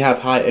 they have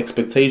high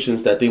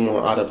expectations that they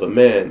want out of a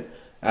man.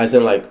 As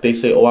in, like, they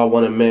say, oh, I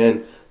want a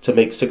man to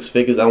make 6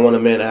 figures. I want a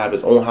man to have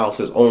his own house,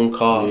 his own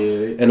car,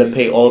 and to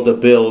pay all the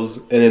bills.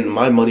 And then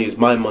my money is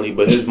my money,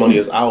 but his money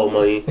is our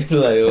money.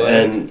 like,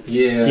 and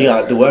he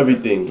gotta do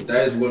everything.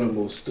 That is one of the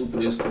most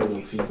stupidest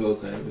quotes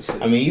females I ever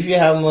said. I mean, if you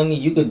have money,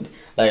 you could,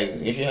 like,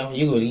 if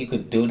you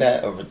could do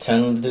that or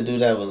pretend to do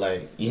that, but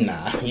like, you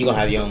gonna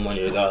have your own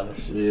money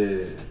regardless.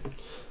 Yeah.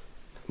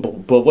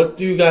 But what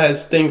do you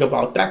guys think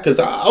about that? Because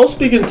I was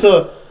speaking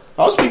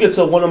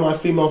to one of my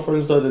female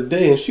friends the other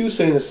day, and she was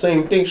saying the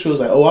same thing. She was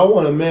like, "Oh, I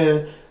want a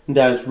man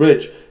that's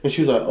rich," and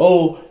she was like,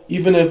 "Oh,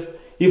 even if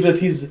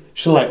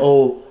she's like,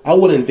 oh, I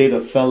wouldn't date a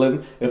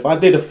felon. If I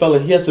date a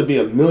felon, he has to be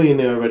a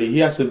millionaire already. He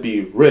has to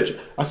be rich."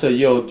 I said,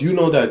 "Yo, do you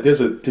know that there's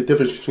a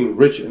difference between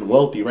rich and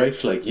wealthy, right?"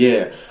 She's like,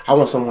 "Yeah, I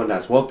want someone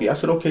that's wealthy." I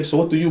said, "Okay, so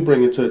what do you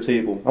bring to the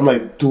table?" I'm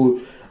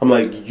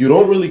like, you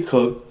don't really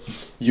cook.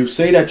 You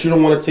say that you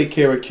don't want to take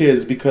care of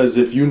kids because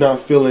if you're not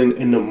feeling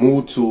in the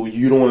mood to,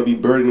 you don't want to be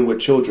burdened with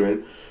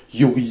children.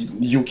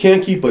 You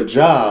can't keep a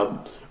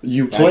job.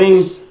 You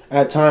claim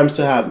at times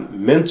to have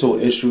mental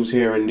issues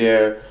here and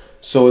there.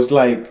 So it's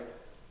like,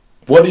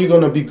 what are you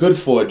going to be good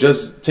for?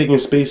 Just taking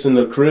space in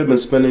the crib and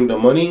spending the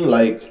money,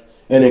 like,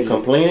 and then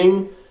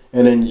complaining?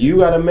 And then you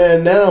got a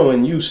man now,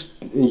 and you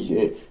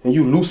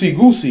loosey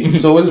goosey.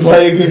 So it's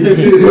like,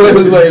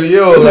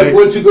 yo, like,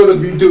 what you gonna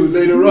be doing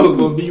later on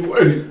gonna be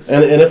worse.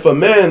 And if a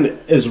man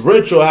is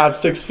rich or have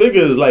 6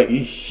 figures, like,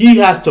 he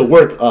has to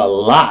work a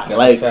lot.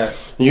 That's like,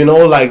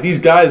 like these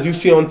guys you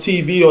see on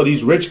TV, or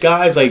these rich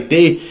guys, like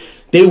they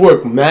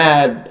work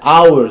mad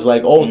hours,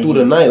 like all through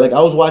the night. Like,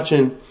 I was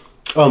watching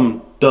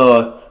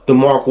the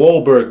Mark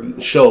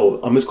Wahlberg show.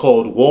 It's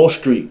called Wall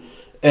Street.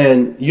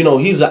 And,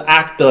 he's an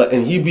actor,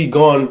 and he be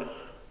gone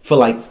for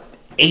like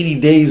 80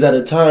 days at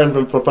a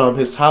time from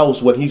his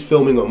house when he's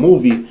filming a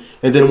movie,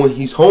 and then when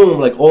he's home,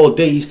 like all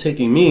day, he's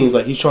taking meetings.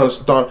 Like he's trying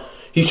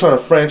to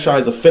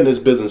franchise a fitness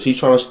business. He's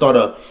trying to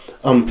start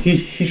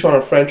he's trying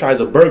to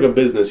franchise a burger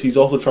business. He's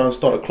also trying to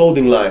start a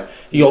clothing line.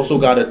 He also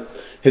got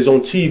his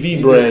own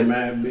TV brand.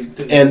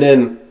 And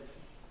then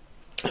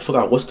I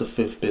forgot what's the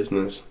fifth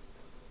business.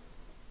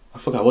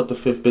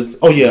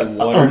 Oh yeah,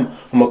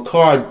 a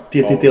car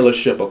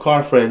dealership, a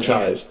car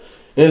franchise.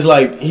 And it's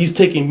like he's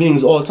taking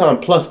meetings all the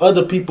time. Plus,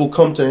 other people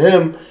come to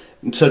him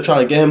to try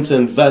to get him to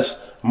invest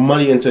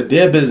money into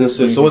their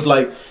businesses. So it's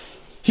like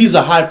he's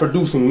a high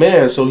producing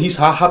man. So he's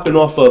hopping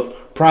off of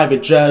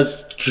private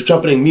jets,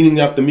 jumping in meeting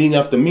after meeting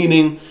after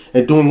meeting,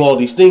 and doing all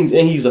these things.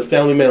 And he's a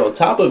family man on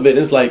top of it.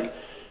 It's like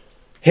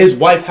his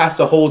wife has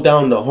to hold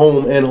down the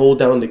home and hold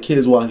down the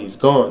kids while he's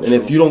gone. And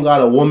if you don't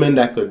got a woman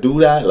that could do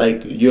that,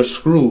 like you're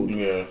screwed.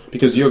 Yeah.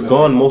 Because you're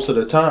gone most of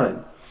the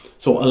time.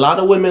 So a lot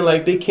of women,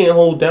 like, they can't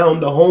hold down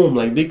the home.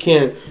 Like, they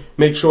can't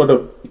make sure the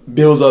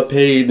bills are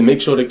paid,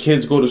 make sure the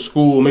kids go to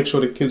school, make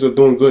sure the kids are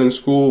doing good in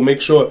school, make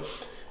sure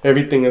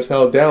everything is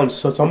held down.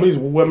 So some of these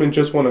women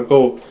just want to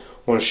go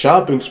on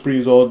shopping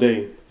sprees all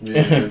day.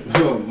 Yeah,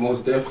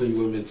 most definitely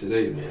women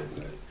today, man.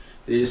 Like,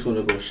 they just want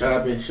to go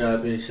shopping.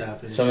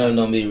 Some of them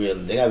don't be real.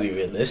 They gotta be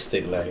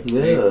realistic. Like,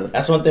 yeah,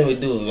 that's one thing we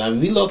do. Like,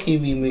 we low key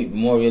be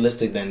more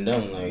realistic than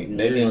them. Like,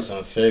 they be on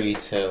some fairy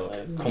tale.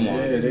 Like, come on.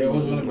 Yeah, they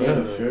always want to be on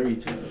a fairy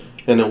tale.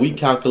 And then we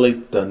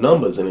calculate the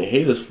numbers, and they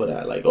hate us for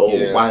that. Like,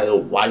 why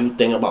you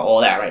thinking about all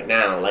that right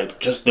now?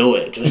 Like, just do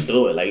it. Like,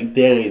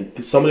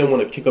 some of them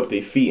want to kick up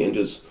their feet and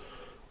just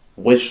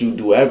wish you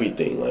do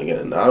everything. Like,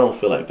 and I don't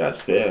feel like that's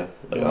fair.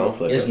 Like, I don't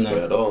feel like that's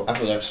fair at all. I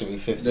feel like it should be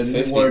 50-50. The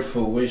new word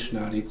for wish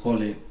now, they call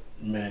it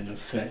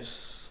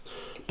manifest.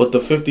 But the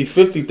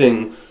 50-50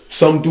 thing,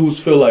 some dudes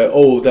feel like,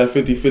 oh, that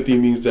 50-50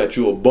 means that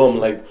you're a bum.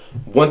 Like,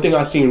 one thing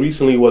I seen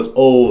recently was,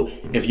 oh,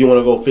 if you want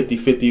to go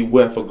 50-50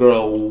 with a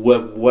girl,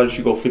 why does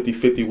she go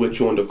 50-50 with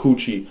you on the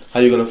coochie? How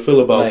you going to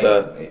feel about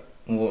that?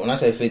 When I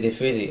say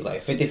 50-50,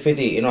 like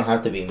 50-50, it don't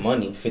have to be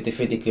money.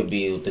 50-50 could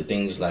be the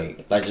things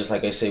like just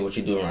like I say, what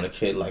you do around a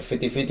kid. Like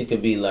 50-50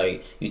 could be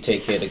like you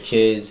take care of the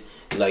kids.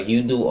 Like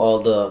you do all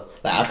the,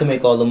 like I can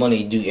make all the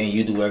money and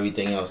you do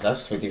everything else.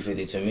 That's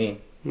 50-50 to me.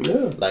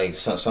 Yeah. Like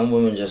some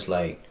women just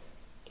like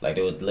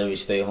they would literally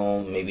stay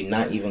home, maybe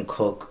not even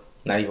cook,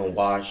 not even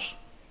wash.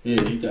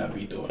 Yeah, you gotta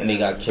be doing. And they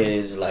got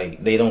kids,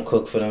 like they don't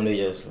cook for them. They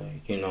just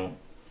like they don't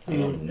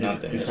do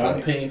nothing. If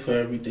I'm paying for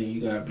everything, you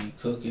gotta be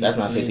cooking. That's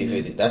not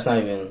 50-50. That's not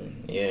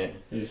even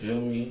You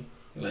feel me?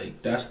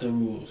 Like that's the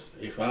rules.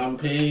 If I'm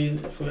paying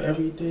for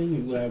everything,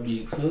 you gotta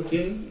be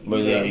cooking. You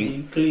gotta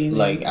be cleaning.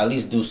 Like at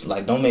least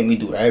don't make me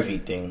do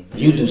everything.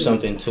 You do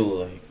something too,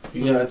 like.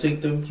 You gotta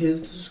take them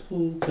kids to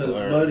school, cause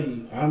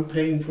buddy, I'm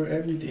paying for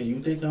everything.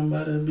 You think I'm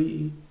about to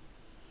be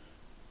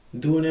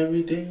doing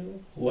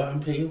everything while I'm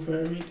paying for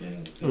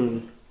everything?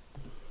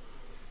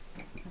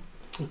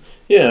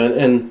 Yeah,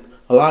 and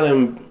a lot of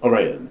them. All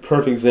right,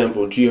 perfect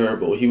example. G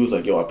Herbo. He was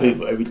like, "Yo, I pay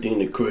for everything in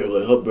the crib.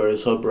 Like her bread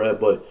is her bread."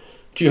 But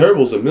G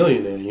Herbo's a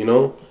millionaire, you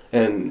know.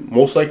 And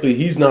most likely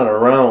he's not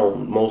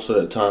around most of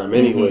the time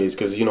anyways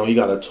because, you know, he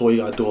got a toy, he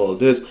got to do all of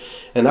this.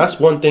 And that's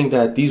one thing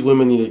that these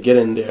women need to get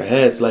in their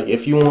heads. Like,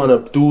 if you want a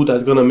dude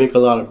that's going to make a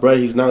lot of bread,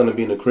 he's not going to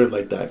be in the crib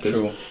like that.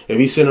 Because if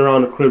he's sitting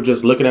around the crib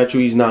just looking at you,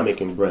 he's not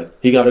making bread.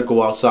 He got to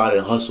go outside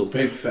and hustle.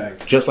 Big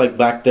fact. Just like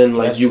back then,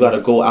 like, you got to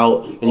go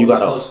out and you got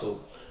to hustle.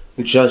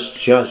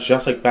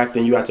 Just like back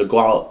then, you had to go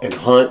out and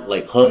hunt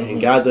and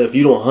gather. If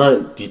you don't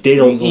hunt, they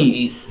don't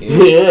eat.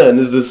 Yeah, and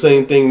it's the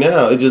same thing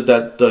now. It's just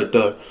that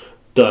the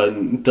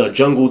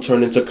jungle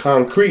turned into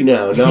concrete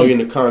now. Now you're in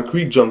the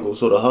concrete jungle,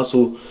 so the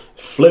hustle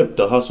flipped.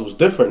 The hustle's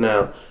different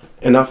now,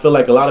 and I feel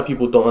like a lot of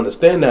people don't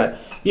understand that.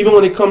 Even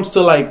when it comes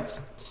to like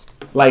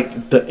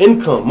the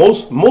income,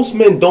 most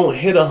men don't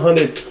hit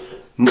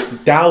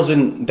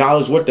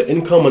 $100,000 worth of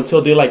income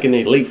until they're like in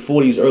their late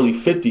 40s, early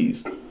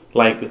 50s.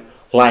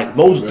 Like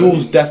most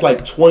dudes that's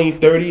like 20,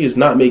 30 is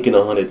not making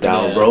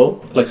 $100,000,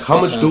 bro. Like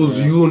how much dudes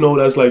do you know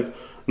that's like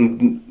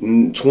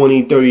 20,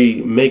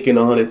 30 making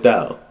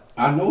 $100,000?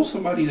 I know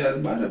somebody that's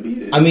about to be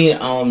there. I mean,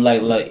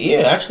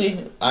 actually,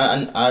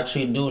 I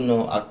actually do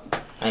know.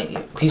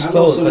 He's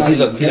close because he's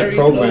a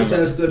programmer.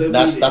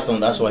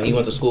 That's why he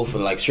went to school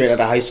for straight out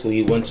of high school.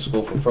 He went to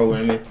school for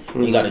programming.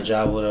 He got a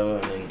job, whatever.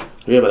 And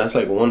but that's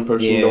like one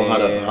person. You know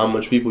how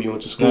much people you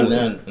went to school.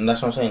 And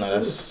that's what I'm saying.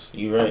 Like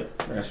you right.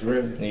 That's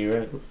real. You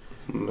right.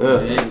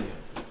 Yeah.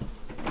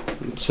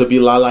 To be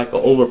like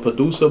an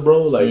overproducer,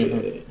 bro, like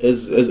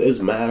it's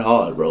mad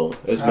hard, bro.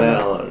 It's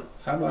mad hard.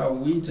 How about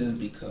we just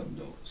become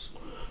those?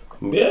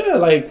 Yeah,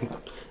 like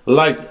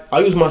I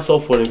use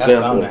myself for an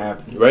example,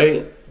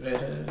 right? Yeah.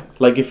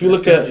 Like if you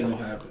look at,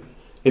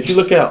 it's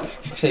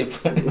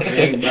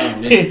definitely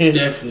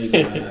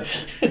gonna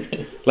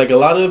happen. Like a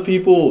lot of the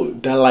people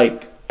that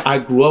like I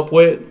grew up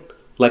with,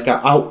 like I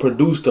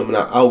outproduced them and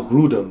I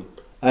outgrew them,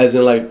 as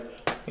in like.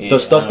 The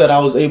stuff that I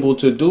was able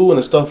to do and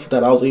the stuff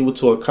that I was able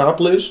to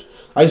accomplish,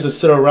 I used to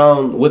sit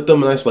around with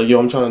them and I was like, yo,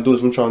 I'm trying to do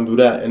this, I'm trying to do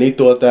that. And they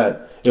thought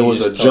that it was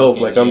a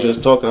joke, like I'm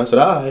just talking. I said,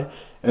 all right.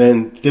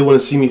 And they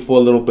want to see me for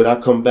a little bit. I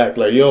come back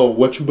like, yo,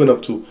 what you been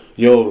up to?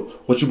 Yo,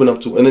 what you been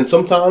up to? And then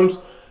sometimes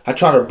I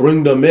try to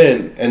bring them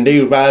in, and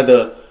they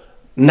rather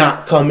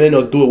not come in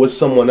or do it with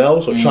someone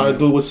else, or try to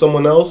do it with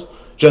someone else,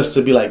 just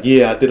to be like,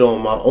 yeah, I did it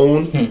on my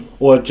own,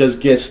 or just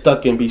get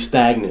stuck and be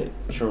stagnant.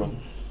 True.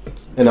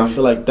 And I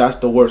feel like that's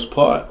the worst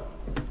part.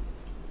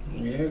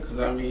 Yeah, because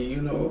I mean,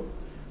 you know,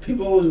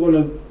 people always want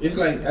to, it's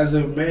like as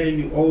a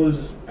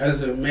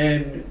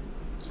man,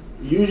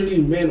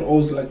 usually men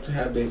always like to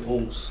have their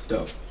own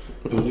stuff.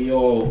 And we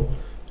all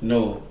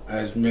know,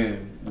 as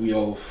men, we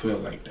all feel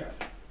like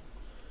that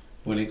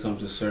when it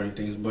comes to certain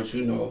things. But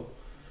you know,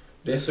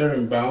 there's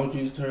certain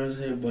boundaries towards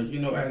it. But you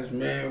know, as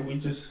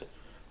men,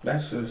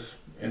 that's just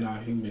in our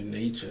human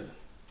nature.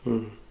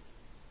 So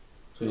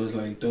it's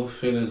like those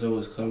feelings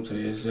always come to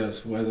you. It's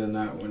just whether or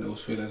not when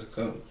those feelings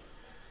come,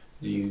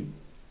 do you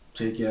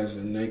take it as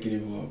a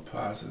negative or a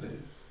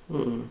positive?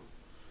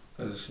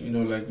 Because, you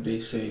know, like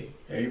they say,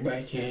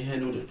 everybody can't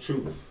handle the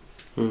truth.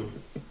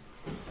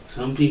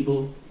 Some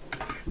people,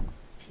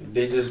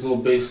 they just go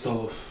based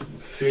off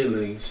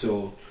feelings.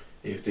 So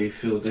if they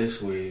feel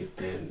this way,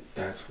 then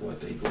that's what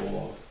they go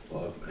off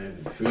of.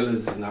 And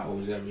feelings is not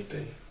always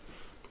everything.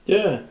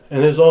 Yeah,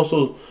 and there's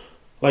also,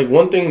 like,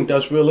 one thing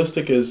that's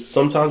realistic is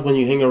sometimes when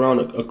you hang around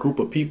a group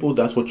of people,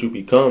 that's what you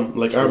become.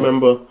 Like, I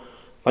remember,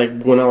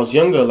 like, when I was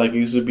younger, like, it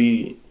used to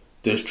be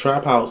this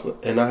trap house,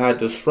 and I had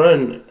this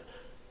friend,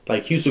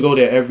 like, he used to go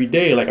there every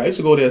day. Like, I used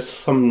to go there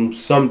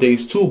some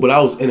days too, but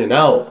I was in and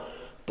out.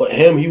 But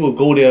he would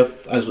go there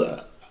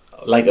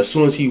as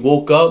soon as he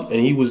woke up, and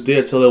he was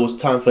there till it was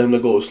time for him to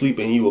go to sleep,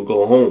 and he would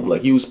go home.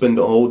 Like, he would spend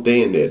the whole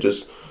day in there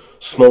just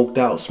smoked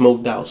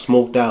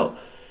out.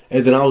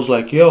 And then I was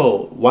like,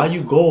 yo, why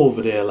you go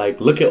over there? Like,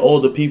 look at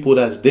all the people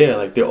that's there.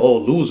 Like, they're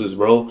all losers,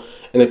 bro.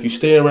 And if you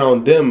stay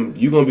around them,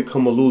 you're going to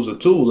become a loser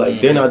too.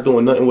 Like, they're not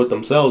doing nothing with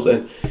themselves.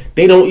 And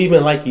they don't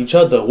even like each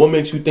other. What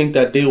makes you think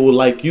that they will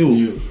like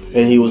you?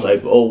 And he was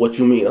like, oh, what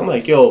you mean? I'm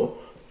like, yo,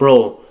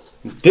 bro,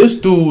 this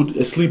dude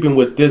is sleeping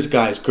with this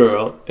guy's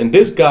girl. And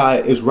this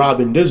guy is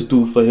robbing this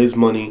dude for his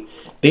money.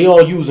 They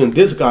all using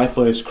this guy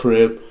for his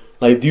crib.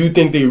 Like, do you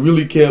think they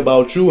really care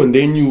about you? And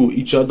they knew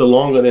each other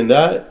longer than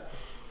that?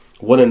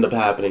 What ended up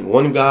happening?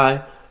 One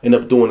guy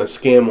ended up doing a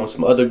scam on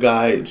some other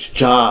guy's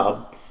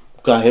job,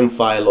 got him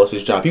fired, lost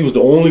his job. He was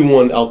the only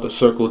one out the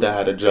circle that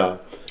had a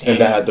job and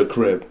that had the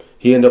crib.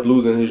 He ended up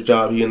losing his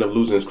job. He ended up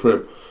losing his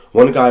crib.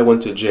 One guy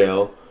went to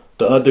jail.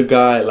 The other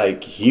guy,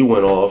 like, he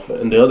went off.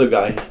 And the other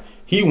guy,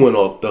 he went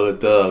off,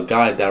 the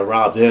guy that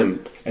robbed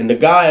him. And the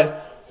guy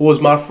who was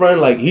my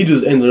friend, like, he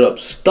just ended up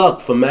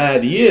stuck for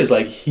mad years.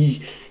 Like,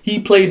 he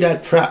played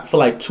that trap for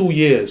like 3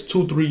 years.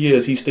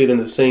 He stayed in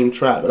the same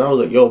trap. And I was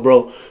like, yo,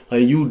 bro,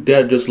 like, you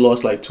dead just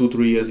lost like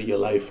 2-3 years of your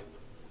life.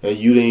 And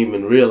you didn't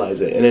even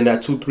realize it. And in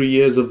that 2-3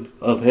 years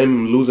of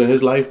him losing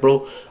his life,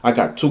 bro, I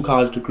got 2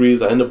 college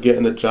degrees. I ended up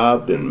getting a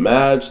job and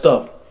mad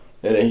stuff.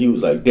 And then he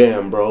was like,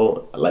 damn,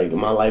 bro, like,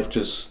 my life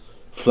just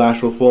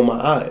flashed before my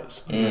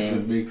eyes. That's a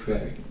big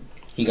fact.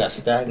 He got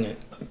stagnant.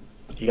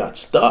 He got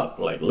stuck,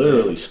 like,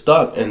 literally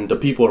stuck. And the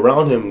people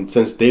around him,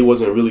 since they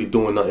wasn't really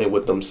doing nothing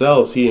with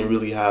themselves, he didn't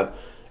really have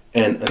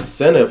an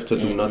incentive to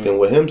do nothing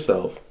with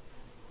himself.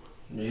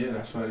 Yeah,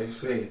 that's why they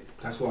say.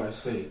 That's why I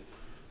say,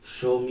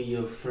 show me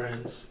your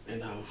friends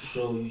and I'll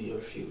show you your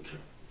future.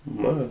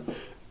 Man,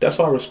 that's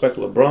why I respect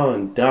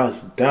LeBron.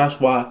 That's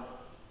why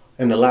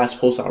in the last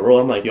post I wrote,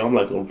 I'm like,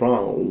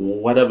 LeBron,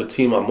 whatever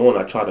team I'm on,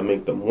 I try to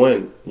make them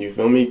win. You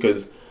feel me?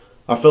 Because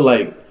I feel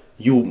like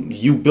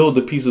you build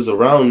the pieces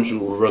around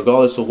you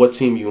regardless of what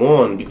team you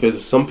on,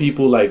 because some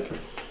people like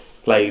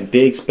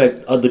they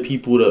expect other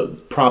people to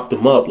prop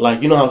them up.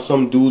 Like, you know how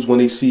some dudes, when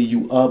they see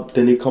you up,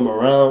 then they come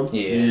around?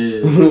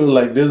 Yeah.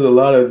 Like, there's a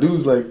lot of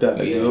dudes like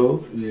that, you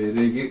know? Yeah,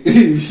 they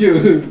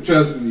get,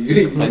 trust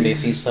me. Like, they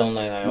see something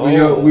like,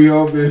 oh. We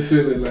all been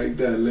feeling like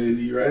that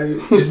lately, right?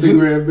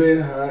 Instagram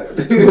been hot.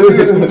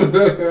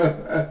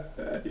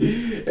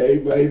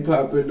 Everybody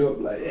popping up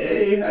like,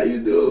 hey, how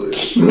you doing?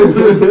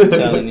 I'm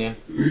telling you.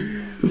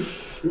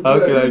 How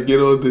can I get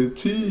on the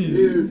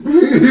team?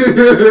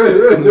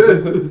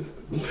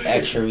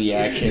 Extra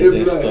reactions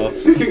and stuff.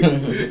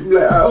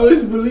 Like, I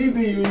always believed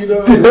in you, you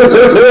know.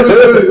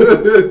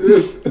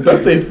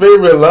 That's their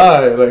favorite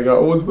line. Like, I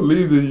always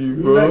believed in you,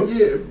 bro. Like,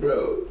 yeah,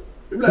 bro.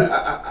 Like,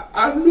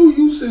 I knew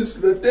you since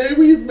the day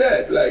we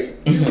met. Like,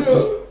 you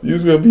know. You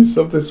was gonna be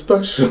something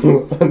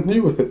special. I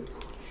knew it.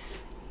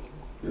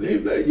 And they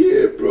be like,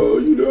 yeah, bro,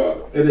 you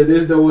know. And then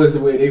this was the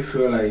way they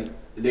feel like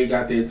they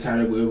got their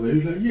time where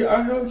he's like, yeah,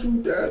 I held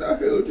you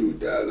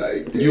down.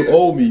 Like, damn. You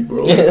owe me,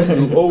 bro.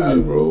 You owe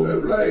me, bro.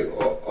 I'm like,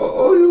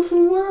 owe you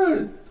for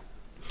what?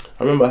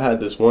 I remember I had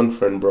this one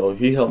friend, bro.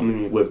 He helped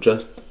me with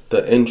just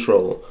the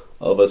intro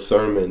of a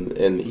sermon,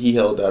 and he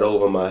held that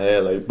over my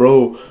head. Like,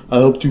 bro, I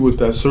helped you with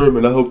that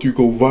sermon. I helped you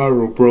go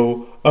viral,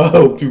 bro. I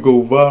helped you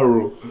go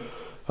viral.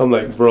 I'm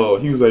like, bro.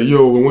 He was like,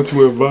 yo, once you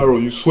went viral,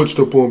 you switched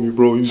up on me,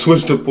 bro. You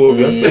switched up on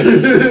me.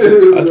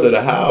 I said,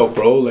 how,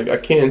 bro? Like, I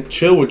can't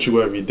chill with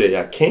you every day.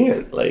 I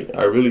can't. Like,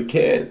 I really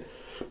can't.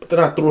 But then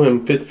I threw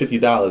him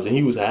 $50 and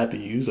he was happy.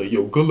 He was like,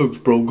 yo, good looks,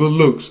 bro, good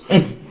looks.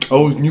 I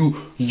always knew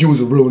you was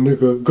a real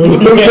nigga. Good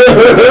looks.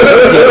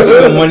 That's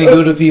what money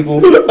do to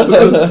people.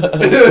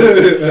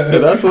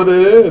 And that's what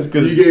it is.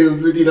 Cause You gave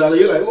him $50.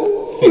 You're like, oh.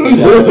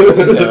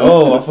 $50. He said,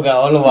 oh, I forgot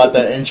all about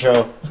that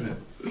intro.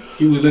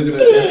 He was looking at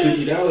that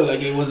 $50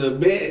 like it was a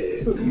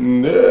bed.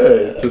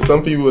 yeah, to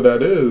some people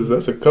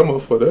that's a come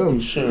up for them.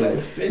 Like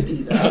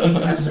 $50,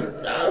 that's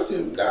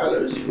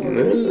 $1,000 for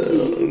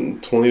me.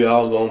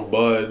 $20 on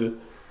bud,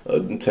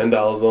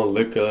 $10 on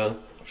liquor,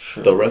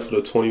 the rest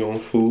of the 20 on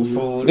food.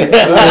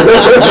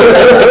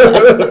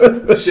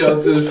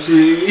 Shelter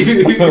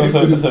free.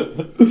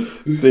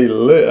 They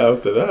lit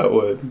after that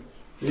one.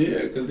 Yeah,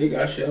 because they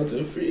got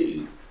shelter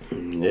free.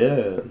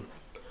 Yeah.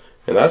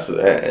 And that's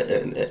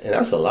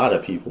a lot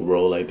of people,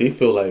 bro. Like, they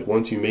feel like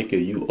once you make it,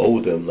 you owe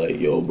them. Like,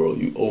 yo, bro,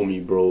 you owe me,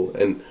 bro.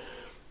 And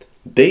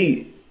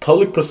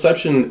public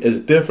perception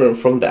is different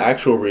from the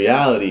actual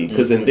reality.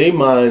 Because in their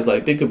minds,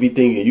 like, they could be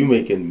thinking you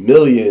making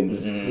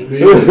millions.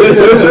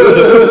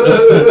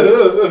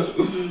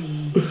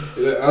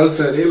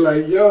 Outside, they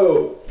like,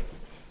 yo,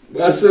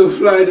 I still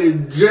fly the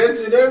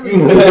jets and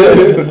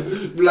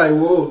everything. Be like,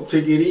 whoa,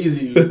 take it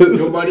easy.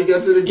 Nobody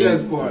got to the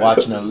jets part.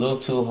 Watching a little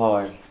too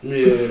hard.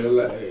 Yeah,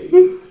 like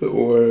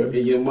Word.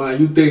 in your mind,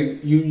 you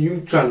think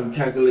you trying to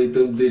calculate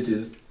them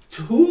digits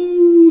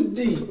too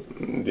deep.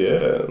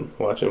 Yeah,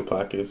 watching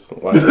pockets.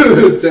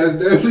 That's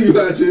definitely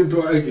watching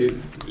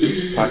pockets.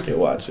 Pocket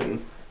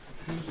watching.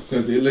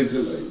 Cause they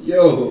looking like,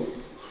 yo,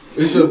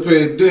 it's a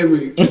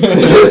pandemic.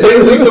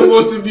 We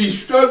supposed to be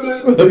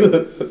struggling.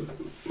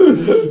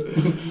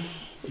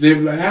 They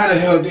be like, how the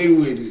hell they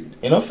with it?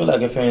 It don't feel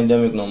like a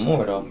pandemic no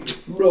more though.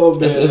 Bro, man,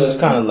 This is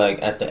kind of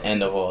like at the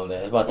end of all that.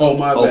 It's about to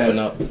my open bad.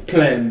 up.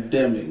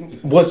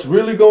 Pandemic. What's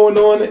really going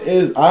on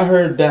is I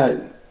heard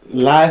that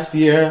last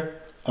year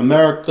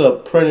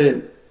America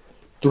printed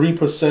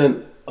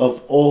 3%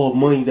 of all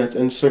money that's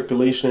in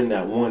circulation in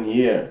that 1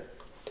 year.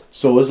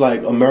 So it's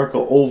like America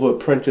over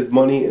printed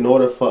money in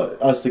order for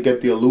us to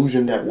get the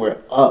illusion that we're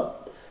up.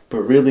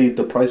 But really,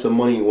 the price of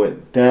money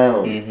went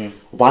down.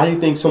 Why do you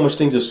think so much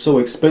things are so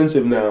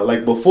expensive now?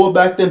 Like before,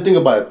 back then, think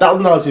about it.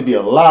 $1,000 would be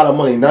a lot of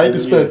money. Now you can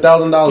spend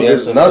 $1,000 Yeah,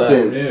 it's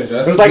nothing. Yeah,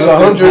 that's It's like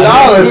nothing.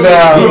 $100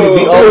 now.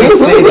 We always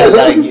say that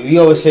like we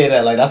always say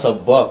that like that's a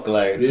buck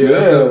like Yeah,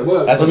 that's a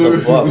buck. that's just a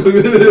buck.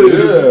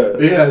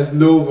 Yeah. It has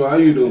no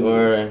value no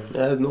more. Or It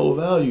has no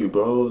value,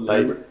 bro.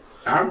 Like,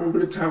 I remember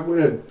the time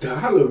when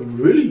 $1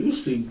 really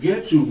used to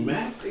get you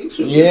mad things.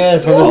 yeah,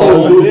 for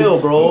oh, meal,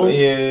 bro.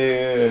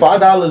 yeah,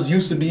 $5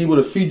 used to be able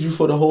to feed you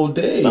for the whole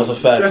day. that's a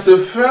fact. That's a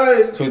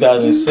fact.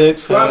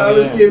 2006. $5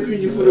 yeah. can't feed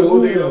you for the whole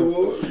day no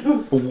more.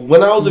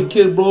 When I was a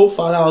kid, bro,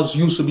 $5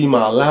 used to be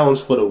my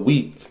allowance for the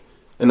week,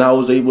 and I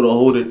was able to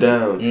hold it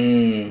down.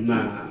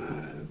 Nah,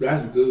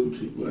 that's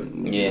Gucci, but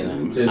Yeah,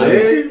 nah.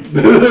 today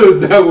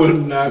that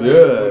would not be.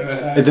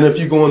 Yeah, and then if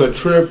you go on a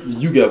trip,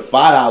 you get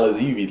 $5.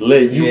 You be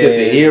lit. You get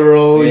the Yeah.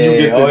 hero. Yeah. You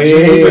get the Oh,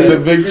 juice yeah. and the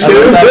big I chips.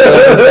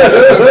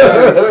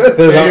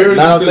 Because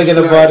now I'm Heroes thinking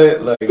just about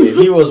it, like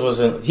Heroes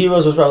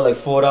was probably like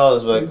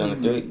 $4 back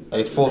then,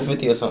 like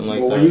 $4.50 or something like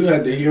Well, that. when you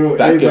had the hero,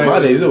 Back in everybody my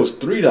was- days, it was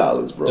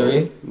 $3, bro. $3?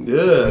 It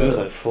Yeah. was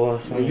like 4 or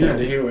When something. you had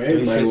the hero,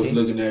 everybody was 350.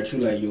 looking at you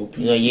like, yo,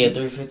 PC. Yeah,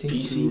 $3.50.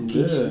 PC,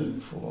 Yeah.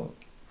 PC.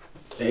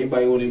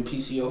 Everybody wanted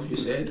PC off your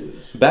sandwich.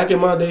 Back in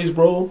my days,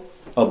 bro,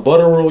 a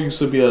butter roll used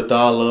to be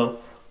 $1.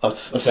 A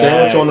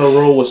sandwich on a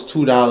roll was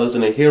 $2,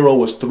 and a hero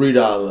was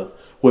 $3.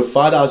 With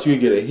 $5, you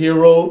could get a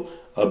hero,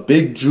 a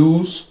big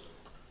juice,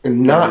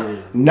 and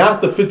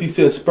not the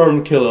 50-cent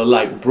sperm killer,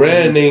 like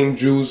brand name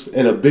juice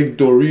and a big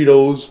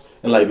Doritos.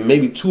 And like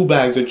maybe 2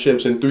 bags of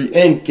chips and 3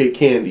 and get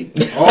candy.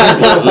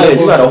 Oh, Yeah,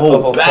 you got a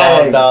whole For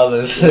bag.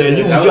 $5. Yeah,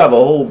 you have a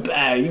whole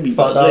bag. You be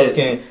 $5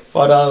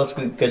 lit.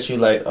 can get you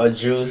like a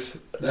juice,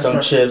 some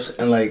right. chips,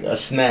 and like a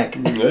snack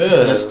in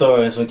Yeah. the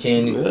store and some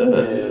candy.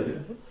 Yeah.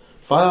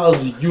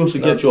 $5 used to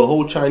get you a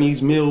whole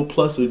Chinese meal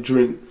plus a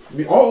drink.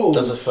 Oh,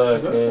 That's a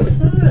fact, that's yeah. a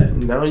fact.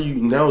 Now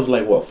it's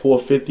like what,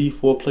 $4.50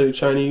 4 plate of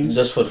Chinese.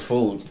 Just for the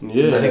food.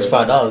 Yeah. I think it's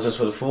 $5 just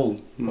for the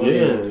food.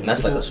 Yeah. And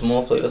that's like a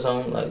small plate or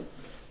something. Like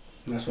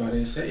That's why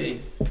they say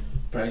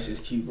prices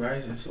keep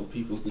rising so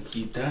people could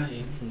keep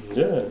dying.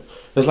 Yeah.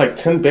 It's like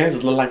 10 bands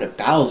is like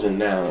 1,000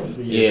 now.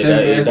 Yeah, 10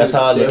 bands that's is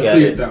how I look at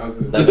definitely it.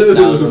 1,000. like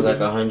 1,000 is like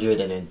 100,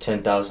 and then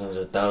 10,000 is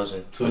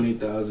 1,000,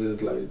 20,000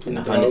 is like and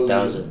 2,000.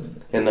 100,000.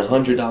 And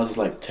 $100 is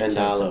like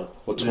 $10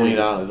 or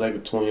 $20. It's like a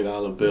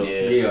 $20 bill.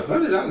 Yeah. Yeah,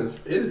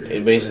 $100 is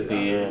It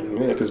basically, yeah.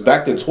 Yeah, because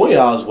back then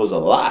 $20 was a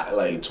lot.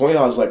 Like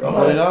 $20 is like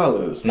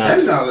 $100. Nah,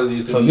 $10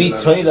 used to for be me,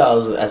 like-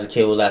 $20 as a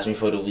kid would last me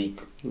for the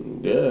week.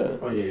 Yeah.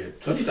 Oh yeah,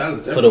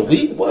 $20 For the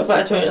week, what if I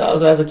had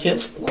 $20 as a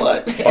kid?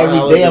 What? $5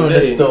 Every day I'm a in the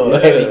day, store. yeah.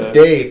 Every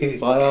day.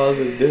 $5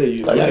 a day.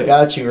 You Like I lit.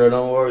 got you, bro.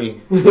 Don't worry.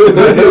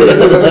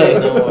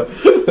 Like, don't worry.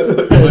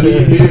 Money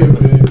in here,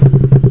 man.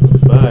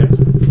 Facts.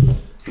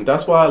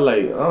 That's why,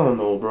 like, I don't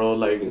know, bro.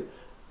 Like,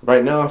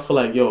 right now, I feel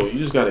like, yo, you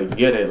just gotta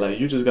get it. Like,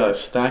 you just gotta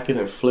stack it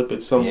and flip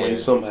it some way, Yeah.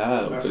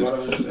 somehow. That's what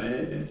I'm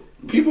saying.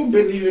 people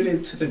been leaving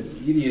it to the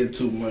media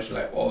too much.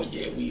 Like, oh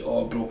yeah, we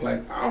all broke.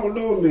 Like, I don't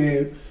know,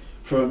 man.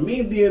 For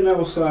me being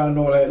outside and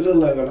all that, look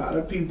like a lot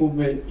of people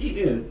been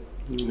eating.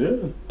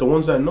 Yeah, the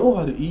ones that know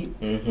how to eat.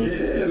 Mm-hmm.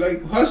 Yeah,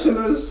 like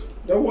hustlers.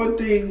 The one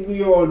thing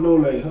we all know,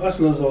 like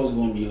hustlers always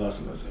gonna be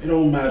hustlers. It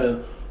don't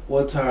matter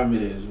what time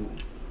it is.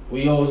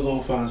 We always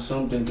gonna find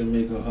something to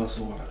make a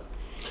hustle out of.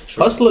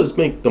 Sure. Hustlers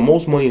make the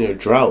most money in a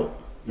drought.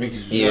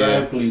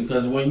 Exactly,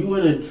 because when you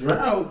in a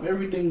drought,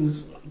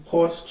 everything's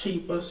cost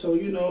cheaper. So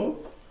you know,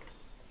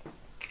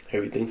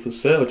 Everything for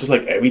sale, just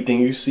like everything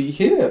you see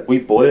here. We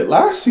bought it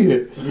last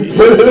year.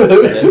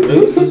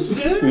 for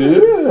sale.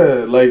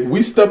 Yeah, like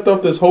we stepped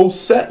up this whole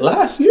set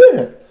last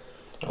year.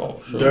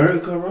 Oh, sure. During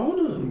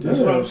Corona, that's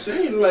what I'm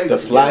saying. Like The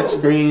flat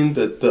screen,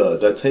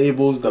 the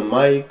tables, the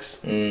mics.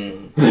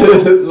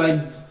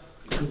 like,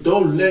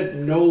 don't let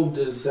no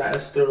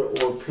disaster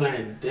or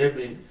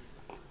pandemic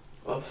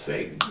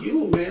affect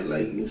you, man.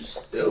 Like, you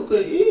still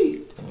could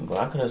eat. But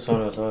I could have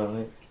shown us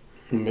all.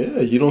 Yeah,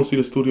 you don't see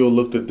the studio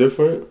looked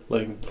different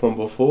like from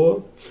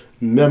before.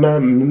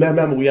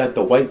 Remember we had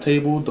the white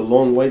table, the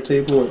long white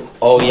table.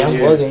 Oh yeah, I'm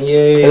bugging.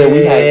 Yeah, And then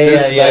we had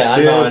this back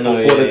there I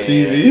know, before the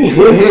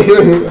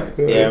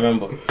TV. Yeah, I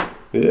remember.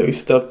 Yeah, we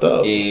stepped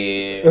up.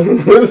 Yeah.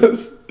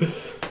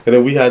 And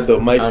then we had the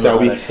mics that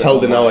we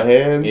held in our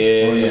hands. Yeah,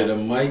 Oh yeah, the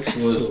mics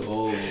was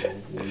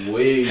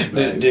way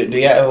back. Do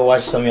y'all ever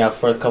watch some of y'all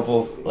first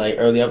couple like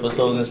early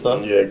episodes and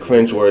stuff? Yeah,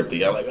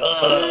 cringeworthy. I'm like,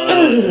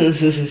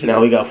 ugh. Now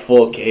we got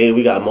 4K,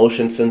 we got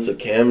motion sensor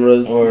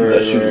cameras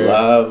that shoot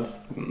live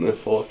in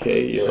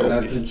 4K. You Shout know,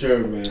 out to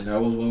Jerry, man.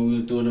 That was when we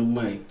was doing the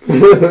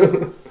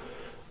mic.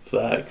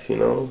 facts. You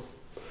know,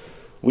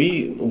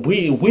 we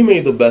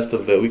made the best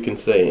of it. We can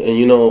say, and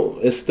you know,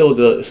 it's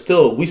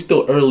we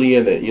still early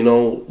in it. You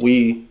know,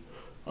 we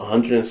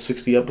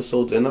 160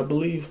 episodes in, I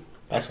believe.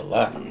 That's a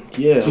lot.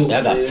 Yeah,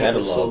 That got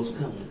catalog.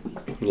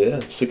 yeah,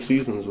 6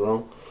 seasons,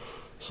 bro.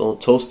 So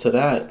toast to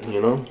that,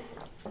 you know.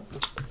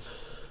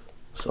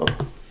 So,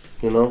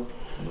 you know,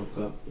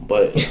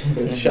 but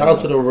shout out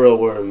to the Real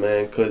Word,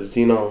 man, because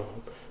you know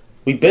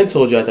we been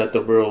told y'all that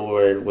the Real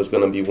Word was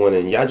gonna be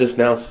winning. Y'all just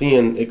now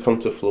seeing it come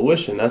to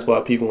fruition. That's why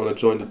people want to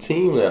join the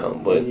team now.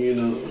 But you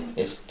know,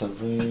 It's the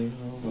real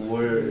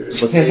word.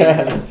 What's-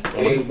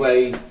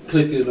 Everybody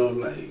clicking on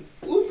like,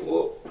 whoop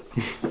whoop.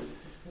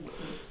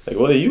 like,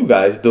 what are you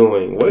guys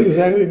doing? What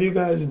exactly do you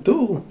guys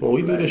do? Well,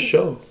 we do this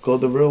show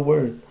called The Real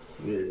Word.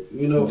 Yeah.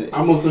 You know,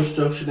 I'm a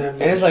construction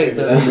And it's like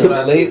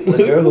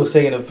the girl who was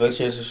taking the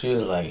pictures,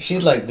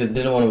 she's like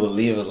didn't want to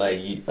believe it. Like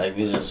you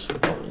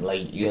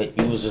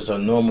was just a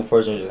normal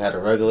person who just had a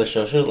regular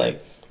show. She was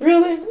like,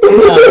 really?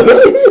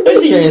 Let me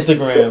see your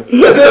Instagram.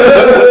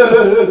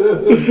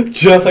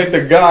 Just like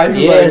the guy.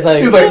 He's Yeah, like, it's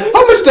like- he's like,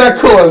 how much that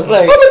cost?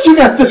 Like, how much you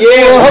got this for?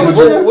 Yeah, How much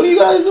you got? what do you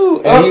guys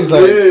do? And he's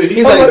like, yeah,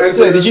 he's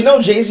like, did you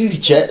know Jay-Z's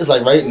jet is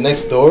like right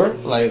next door?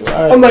 Like,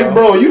 all right, I'm like,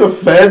 bro, you the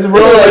feds,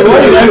 bro. Like,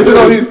 why you asking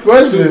all these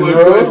questions,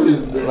 bro?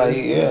 Like,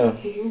 yeah.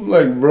 I'm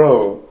like,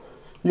 bro,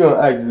 you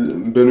gonna ask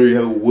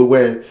Benry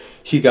where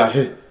he got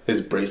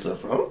his bracelet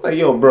from? I'm like,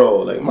 yo, bro,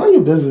 like, mind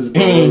your business,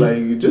 bro.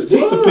 Like, just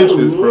take the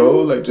pictures,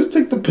 bro. Like, just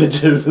take the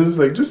pictures. It's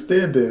like, just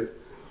stand there.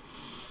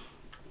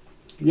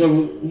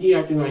 Yo, he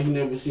acting like he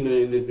never seen an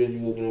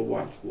individual gonna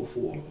watch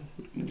before.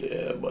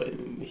 Yeah, but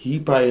he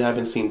probably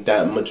haven't seen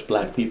that much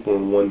black people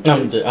in one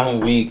place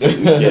I'm weak.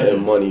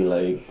 getting money.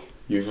 Like,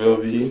 you feel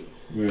me?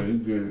 Yeah, he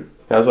good.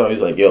 That's why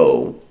he's like,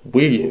 yo,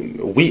 we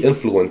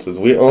influencers.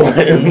 We online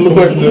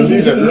influencers.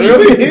 He said,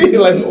 really?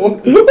 Like,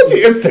 what's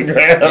your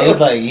Instagram? And it's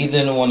like he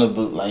didn't want to,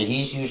 like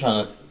he was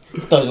trying to. He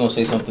thought he was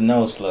gonna say something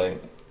else. Like,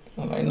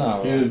 I'm like,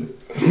 nah. Yeah.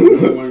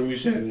 Bro. When we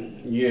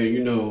said, yeah,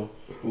 you know,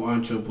 we're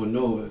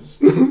entrepreneurs.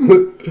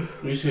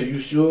 We said, you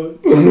sure?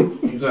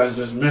 You guys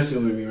just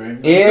messing with me, right?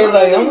 Yeah,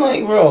 like I'm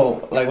like,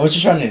 bro, like what you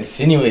trying to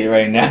insinuate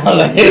right now?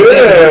 Like,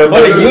 Yeah,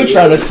 what man. are you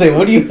trying to say?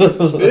 What do you?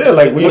 Yeah,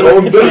 like, we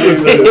own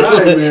businesses.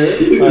 Hi,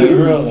 man. Like,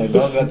 bro, like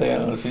those got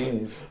that on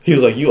machines. He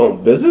was like, you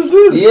own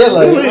businesses? Yeah,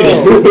 like,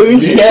 bro. You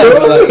Yeah,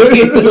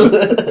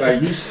 sure?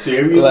 Like, you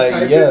stereotyping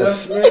Like, yes.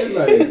 us, man?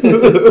 Like,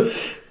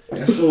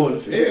 that's so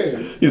unfair.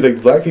 He's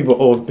like, black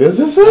people own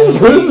businesses?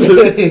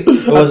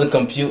 it wasn't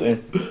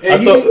computing.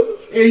 And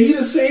he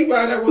the same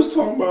guy that was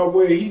talking about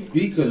where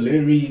he could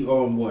literally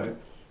what?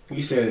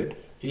 He said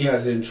he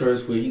has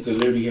insurance where he could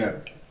literally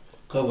have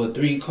cover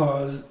 3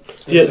 cars.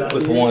 Yeah,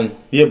 With there. one.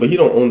 Yeah, but he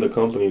don't own the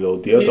company, though.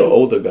 The other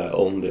older guy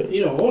owned it. He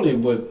don't own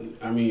it, but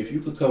I mean, if you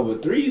could cover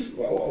 3s,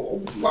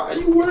 why are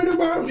you worried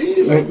about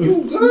me? Like,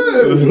 you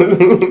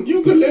good?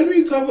 You could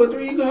literally cover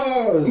 3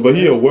 cars. But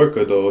he a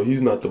worker, though.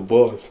 He's not the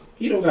boss.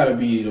 He don't gotta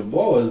be the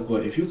boss,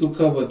 but if you could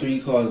cover 3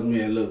 cars,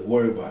 man, look,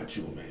 worry about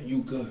you, man. You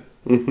good?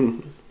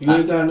 You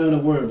ain't got nothing to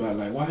worry about.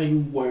 Like, why are you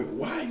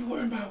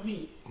worrying about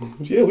me?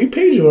 Yeah, we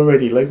paid you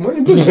already. Like, my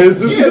business.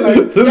 Yeah,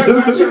 like, y'all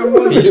got your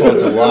money. He just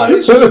wants to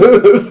watch.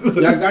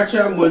 Y'all got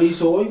your money,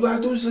 so all you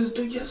gotta do is just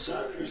do your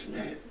service,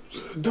 man.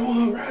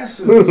 Don't harass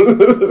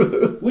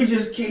us. We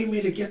just came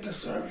here to get the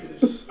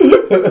service.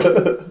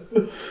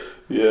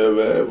 Yeah,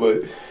 man.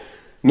 But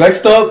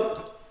next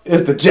up,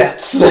 It's the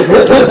Jets. That's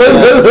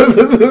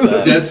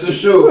the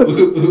show.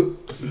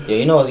 Yeah,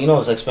 you know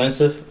it's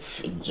expensive.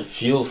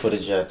 Fuel for the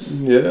Jets.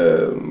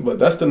 Yeah, but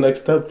that's the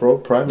next step, bro.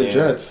 Private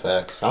jets.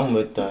 Facts. I'm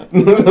with that.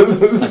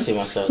 I see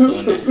myself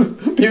doing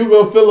that. People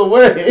gonna feel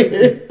away.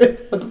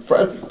 The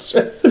private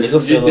jet. They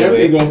gonna feel They're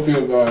away. definitely gonna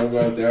feel about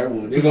that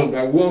one. They're gonna be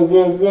like, whoa,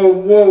 whoa, whoa,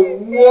 whoa,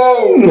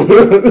 whoa.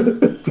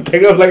 They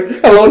gonna be like,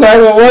 hello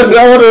 911,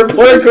 I want to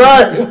report a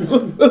crime.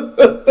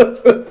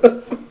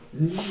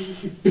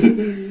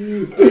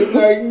 They're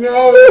like, no.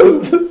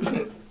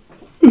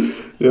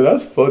 Yeah,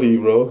 that's funny,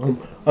 bro.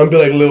 I'm be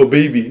like little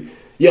baby.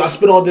 Yeah, I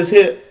spent all this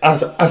hair. I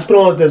spent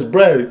all this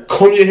bread.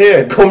 Comb your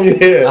hair. Wait,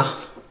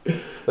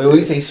 what do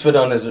you say? Spit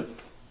on his.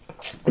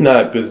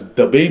 Nah, because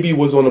the baby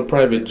was on a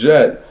private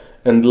jet,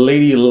 and the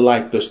lady,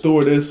 like the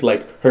stewardess,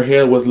 like her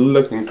hair was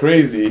looking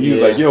crazy. He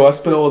was like, "Yo, I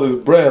spent all this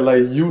bread.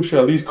 Like, you should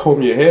at least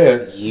comb your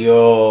hair."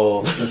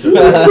 Yo.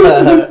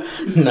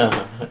 Nah.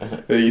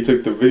 And he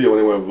took the video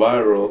and it went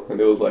viral,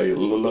 and it was like,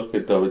 "Look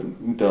at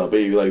the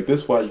baby. Like,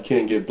 this why you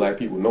can't give black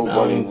people no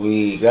money." I'm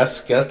weak. That's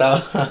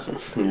that.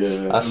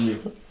 Yeah.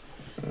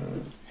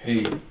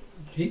 Hey,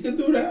 he could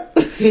do that.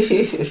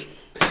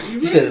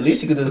 You said at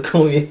least you could just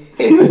comb your hair.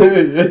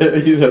 Yeah,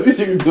 he said, at least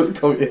you can just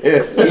comb your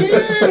hair.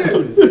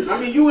 Yeah. I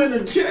mean, you in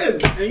a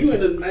jet, and you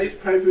in a nice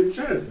private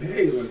jet.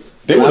 Hey, look.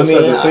 They would have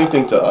said the I- same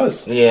thing to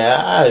us.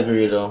 Yeah, I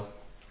agree though.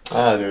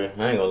 I agree.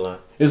 I ain't gonna lie.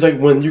 It's like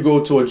when you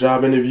go to a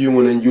job interview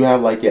and then you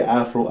have like your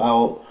afro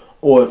out,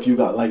 or if you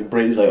got like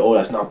braids, like, oh,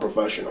 that's not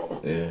professional.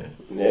 Yeah.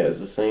 Yeah, it's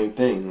the same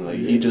thing. Like,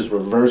 he just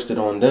reversed it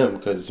on them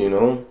because, you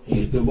know,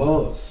 He's the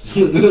boss.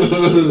 he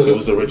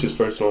was the richest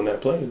person on that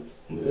plane.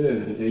 Yeah,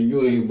 and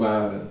you ain't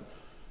by,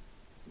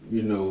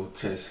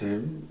 test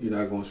him. You're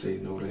not gonna say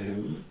no to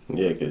him.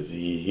 Yeah, because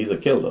he's a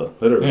killer,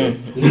 literally.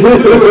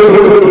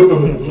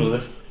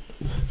 Mm.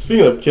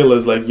 Speaking of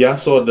killers, like, yeah, I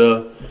saw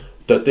the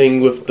thing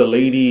with the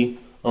lady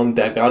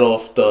that got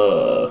off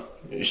the...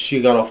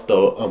 She got off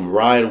the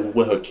ride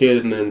with her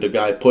kid, and then the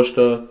guy pushed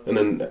her, and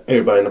then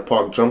everybody in the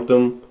park jumped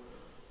him.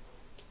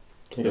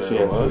 I guess you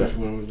didn't see that. Which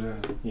one was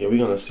that? Yeah, we're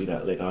gonna see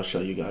that later. I'll show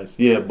you guys.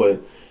 Yeah,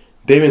 but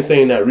they've been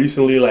saying that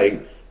recently,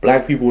 like,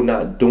 black people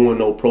not doing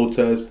no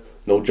protest,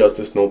 no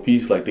justice, no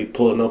peace. Like, they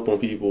pulling up on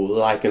people,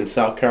 like in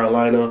South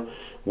Carolina,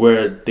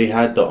 where they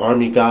had the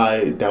army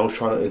guy that was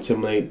trying to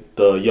intimidate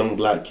the young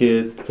black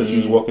kid because he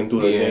was walking through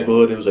the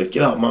neighborhood. It was like,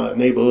 get out my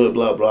neighborhood,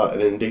 blah, blah.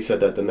 And then they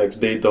said that the next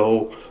day, the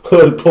whole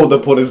hood pulled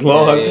up on his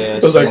lawn.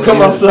 It was like,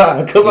 come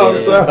outside, come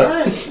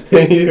outside.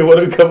 And he didn't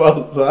want to come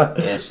outside.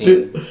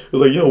 It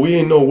was like, yo, we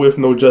ain't no with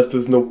no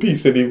justice, no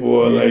peace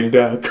anymore. Like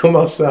that. Come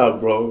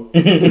outside, bro.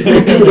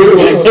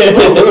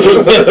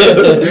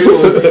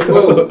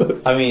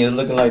 I mean, it's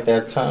looking like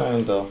that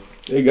time though.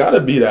 It gotta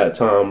be that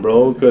time,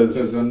 bro, because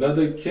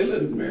another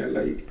killer, man.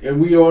 Like,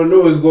 and we all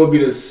know it's gonna be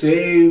the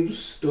same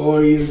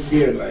story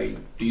again. Like,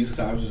 these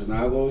cops is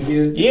not gonna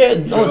get. Yeah,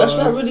 no, that's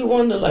what I really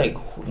wonder. Like,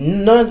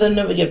 none of them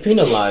never get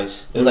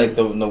penalized. It's like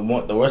the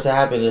worst that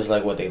happens is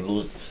like what they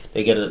lose.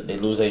 They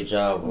lose their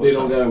job. Or they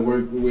don't gotta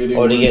work where they.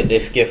 Or they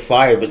get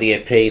fired, but they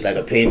get paid like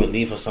a paid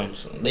relief or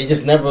something. They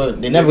just never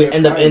end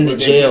up in the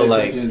jail.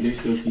 Like, they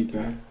still keep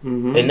that.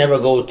 They never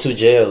go to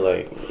jail.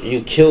 Like,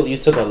 you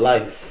took a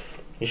life.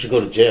 You should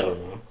go to jail,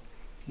 bro.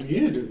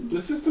 Yeah,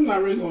 the system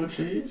not really gonna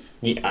change.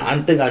 Yeah,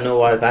 I think I know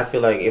why. I feel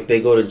like if they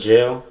go to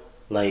jail,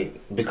 like,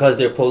 because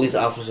they're police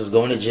officers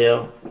going to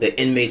jail, the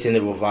inmates in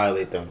there will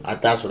violate them.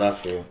 That's what I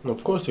feel.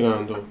 Of course they're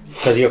gonna do.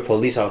 Because you're a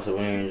police officer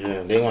when you're in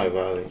jail, they might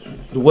violate you.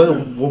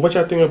 What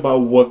y'all think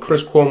about what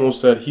Chris Cuomo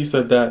said? He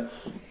said that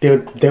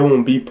there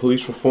won't be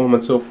police reform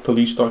until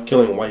police start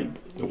killing white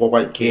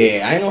kids.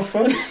 Yeah, I ain't no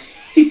fun.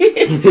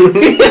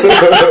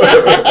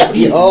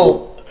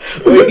 Yo.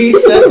 When he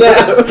said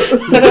that,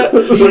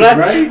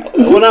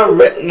 when I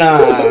read,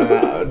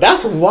 nah,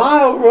 that's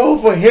wild, bro.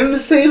 For him to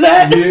say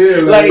that, yeah,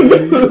 like,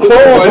 right?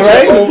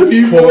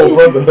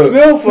 Poor brother.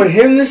 No, for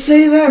him to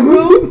say that,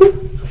 bro.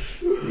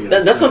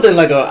 That's something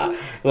like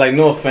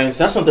no offense,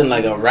 that's something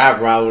like a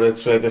rapper I would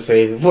expect to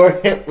say for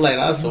him. Like,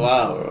 that's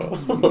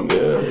wild, bro.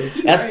 Yeah.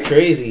 That's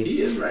crazy.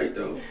 He is right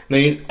though. No,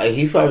 he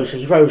probably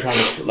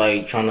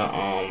trying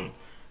to.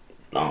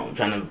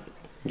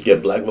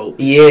 Get black votes.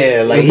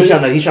 Yeah, like he's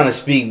trying to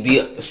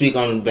speak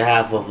on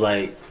behalf of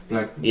like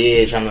black.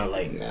 Yeah, trying to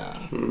like nah.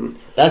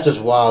 That's just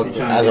wild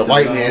as a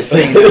white man out.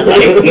 saying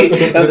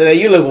that. Like,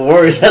 you look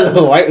worse as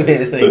a white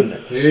man saying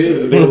that.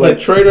 Yeah, Like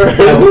traitor.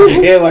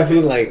 Yeah, I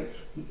feel like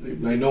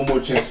no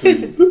more checks for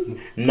you.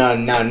 nah,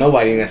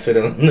 nobody mess with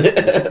him.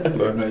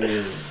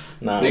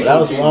 Nah, they but that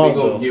was wild. They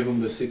gonna give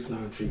him the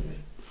 6ix9ine treatment.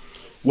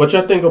 What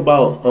y'all think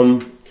about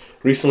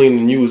recently in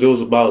the news? It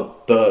was about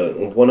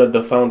one of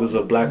the founders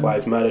of Black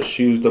Lives Matter.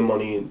 She used the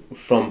money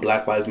from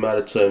Black Lives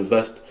Matter to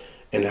invest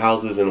in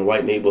houses in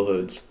white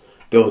neighborhoods.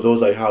 There was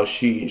like how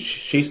she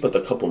spent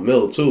a couple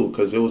mil too,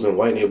 because it was in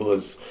white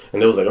neighborhoods,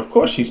 and there was like, of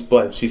course she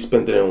spent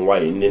it in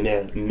white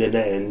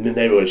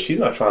neighborhoods. She's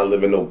not trying to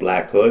live in no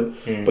black hood,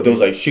 but there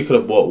was like she could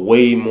have bought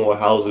way more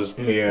houses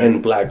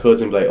in black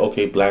hoods and be like,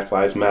 okay, Black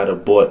Lives Matter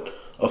bought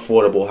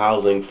affordable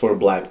housing for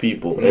black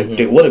people, and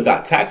they would have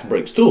got tax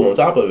breaks too on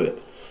top of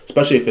it,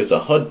 especially if it's a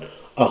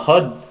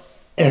HUD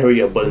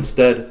area, but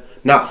instead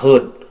not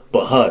hood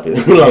but HUD,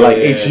 like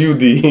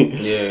HUD.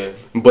 Yeah.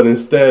 But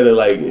instead,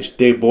 like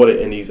they bought it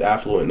in these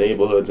affluent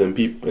neighborhoods, and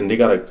people, and they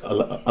got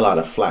a lot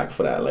of flack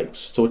for that. Like,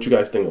 so what you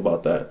guys think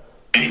about that?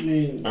 I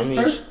mean,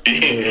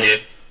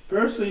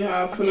 personally,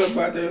 how I feel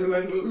about that,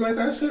 like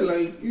I said,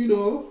 like, you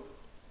know,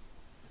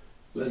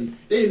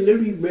 like they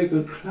literally make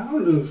a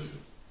clown of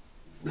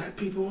black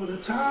people all the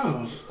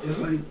time. It's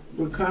like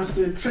a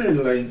constant trend.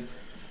 Like,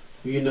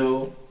 you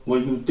know,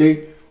 when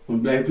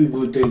black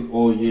people think,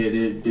 oh yeah,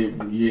 they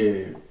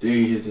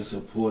here to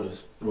support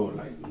us, bro.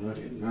 Like, no,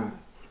 they're not.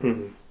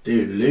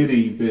 They've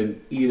literally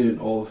been eating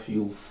off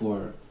you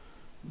for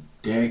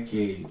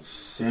decades,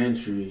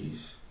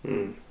 centuries.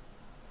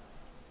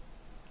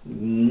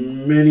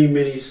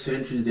 Many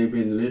centuries. They've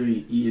been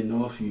literally eating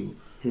off you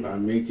by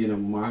making a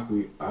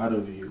mockery out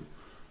of you.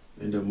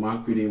 And the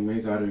mockery they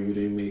make out of you,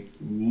 they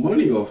make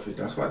money off it.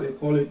 That's why they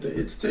call it the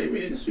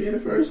entertainment industry in the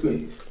first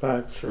place.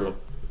 Facts. True.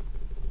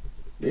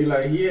 They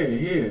like,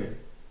 here.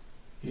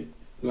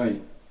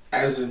 Like,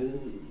 as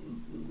in,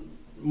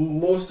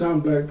 most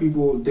time black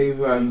people, they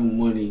value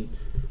money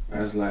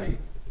as like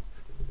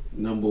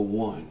number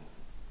one.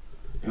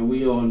 And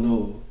we all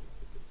know,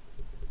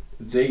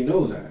 they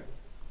know that.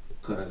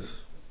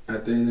 Because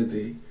at the end of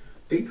the day,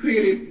 they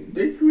created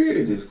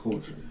this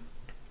culture.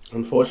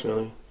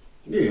 Unfortunately.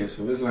 Yeah,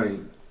 so it's like,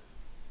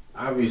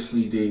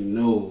 obviously they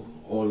know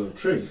all the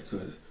tricks,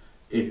 because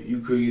if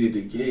you created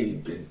the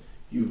game, then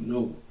you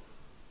know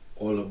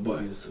all the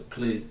buttons to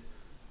click,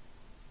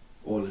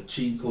 all the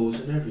cheat codes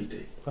and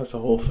everything. That's a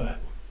whole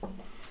fact.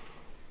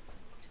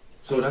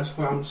 So that's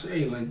why I'm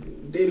saying,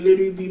 like, they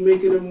literally be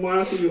making a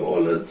mockery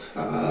all the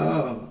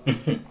time.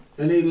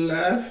 And they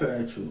laugh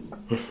at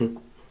you.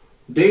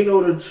 They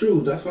know the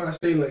truth. That's why I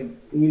say, like,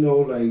 you know,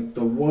 like,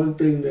 the one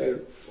thing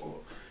that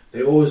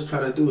they always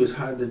try to do is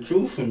hide the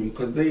truth from you,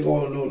 because they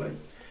all know, like,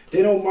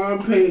 they don't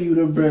mind paying you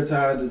the bread to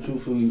hide the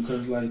truth from you,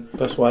 because, like...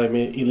 That's why it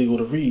made it illegal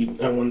to read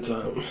at one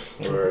time.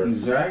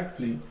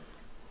 Exactly.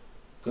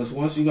 Because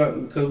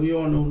because we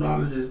all know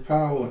knowledge is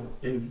power.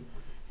 If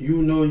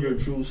you know your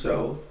true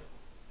self,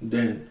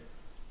 then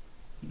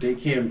they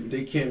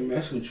can't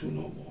mess with you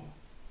no more.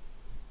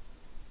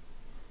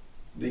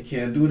 They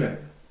can't do that.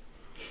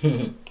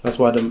 That's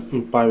why the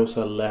Bible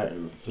said,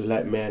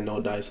 let man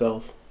know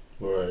thyself.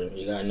 Right.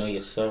 You gotta know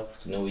yourself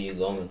to know where you're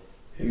going.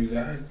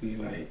 Exactly.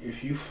 Like,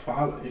 if you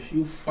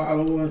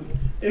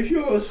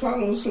always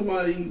follow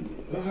somebody,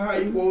 how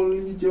you gonna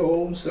lead your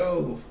own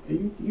self?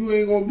 And you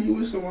ain't gonna be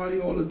with somebody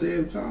all the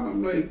damn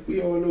time. Like,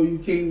 we all know you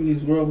came in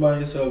this world by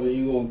yourself, and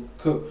you gonna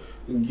cook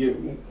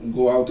and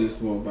go out this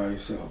world by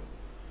yourself.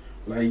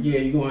 Like, yeah,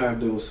 you gonna have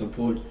those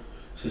support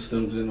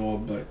systems and all,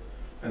 but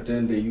at the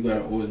end of the day, you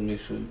gotta always make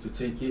sure you can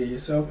take care of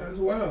yourself as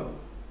well.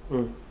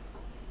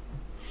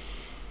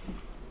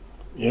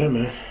 Yeah,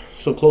 man.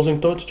 So, closing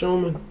thoughts,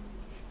 gentlemen?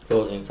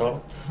 Closing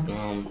thoughts.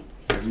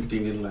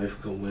 Everything in life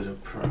come with a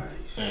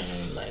price.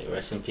 And like,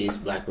 rest in peace,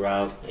 Black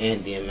Rob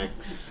and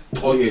DMX.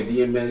 Oh yeah,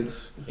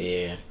 DMX.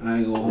 Yeah. I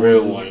ain't gonna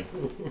real hold one.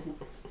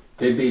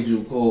 They did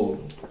you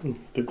cold.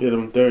 They did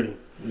him dirty.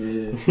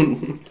 Yeah.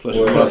 Flesh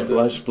of my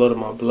flesh, blood of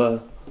my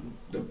blood.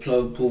 The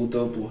plug pulled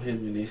up on him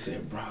and they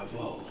said,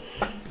 bravo.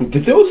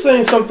 They were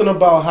saying something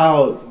about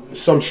how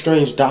some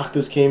strange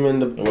doctors came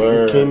into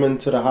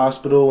the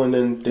hospital, and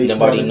then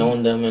nobody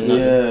known them and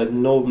nothing. Yeah,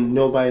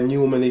 nobody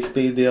knew them, and they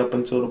stayed there up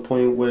until the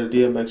point where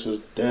DMX was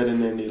dead,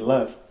 and then they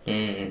left.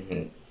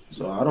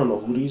 So I don't know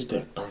who these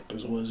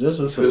doctors was. This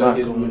is a lot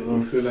going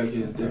on. You feel like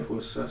his death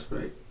was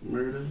suspect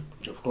murder?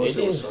 Of course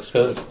it was is.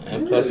 suspect.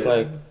 And plus,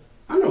 like,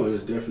 I know it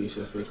was definitely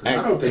suspect. I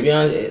don't think, to be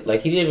honest,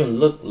 like, he didn't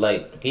look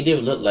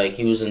like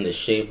he was in the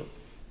shape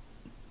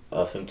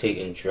of him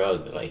taking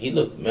drugs. Like, he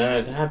looked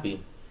mad happy.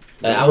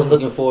 Like, I was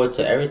looking forward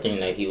to everything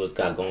that he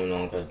got going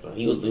on, because like,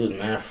 he was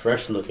mad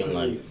fresh looking,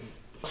 like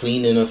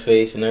clean in the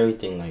face and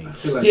everything. Like,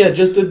 yeah,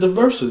 just did the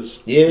verses.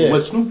 Yeah,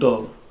 with Snoop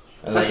Dogg.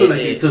 And like,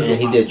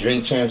 he did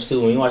Drink Champs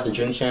too. When you watch the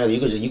Drink Champs, you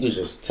could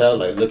just tell,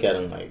 like, look at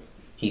him, like,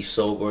 he's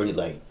sober. He,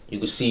 like, you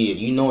could see it.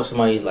 You know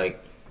somebody's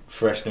like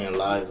freshly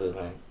alive.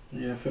 Like,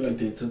 yeah, I feel like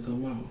they took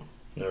him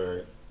out.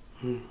 Or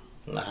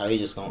like, how you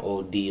just gonna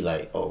OD?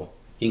 Like, oh,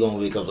 he gonna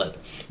wake up like,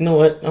 you know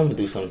what? I'm gonna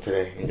do something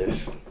today, and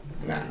just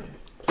nah.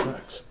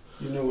 Facts.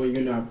 You know what?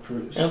 You're not.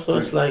 And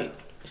plus, like,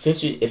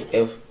 since if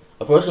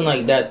a person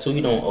like that too,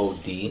 you don't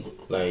OD.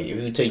 Like,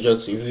 if you take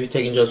drugs, if you're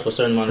taking drugs for a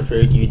certain amount of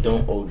period, you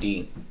don't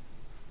OD.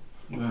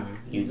 Nah,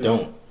 you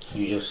don't.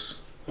 You just.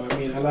 I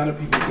mean, a lot of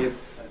people get.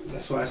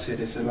 That's why I said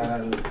there's a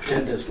lot of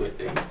agendas with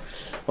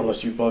things.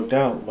 Unless you bugged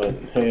out, but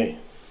hey.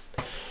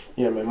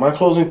 Yeah, man. My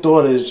closing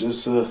thought is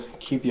just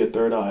keep your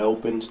third eye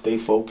open, stay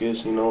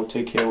focused,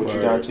 take care of what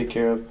you gotta take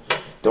care of.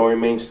 Don't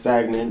remain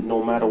stagnant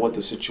no matter what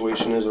the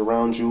situation is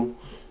around you,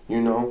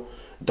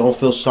 Don't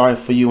feel sorry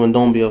for you, and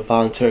don't be a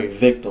voluntary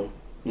victim.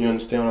 You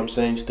understand what I'm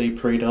saying? Stay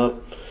prayed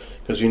up,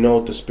 because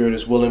the spirit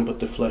is willing but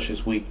the flesh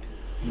is weak.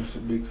 That's a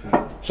big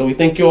fan. So we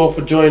thank you all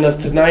for joining us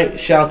tonight.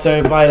 Shout out to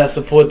everybody that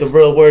support the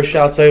real word.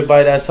 Shout out to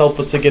everybody that's helped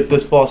us to get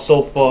this far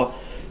so far.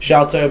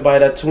 Shout out to everybody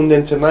that tuned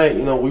in tonight.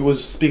 You know, we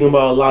was speaking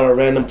about a lot of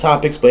random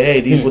topics, but hey,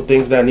 these were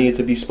things that needed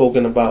to be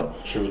spoken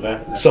about. True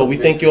that. So we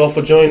thank you all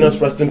for joining us.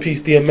 Rest in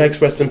peace,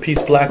 DMX. Rest in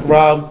peace, Black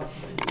Rob.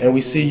 And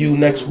we see you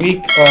next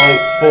week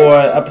for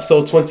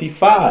episode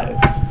 25.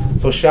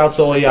 So shout out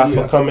to all y'all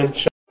for coming.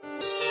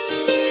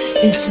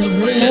 It's the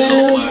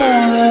real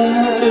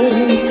word.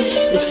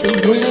 It's the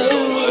real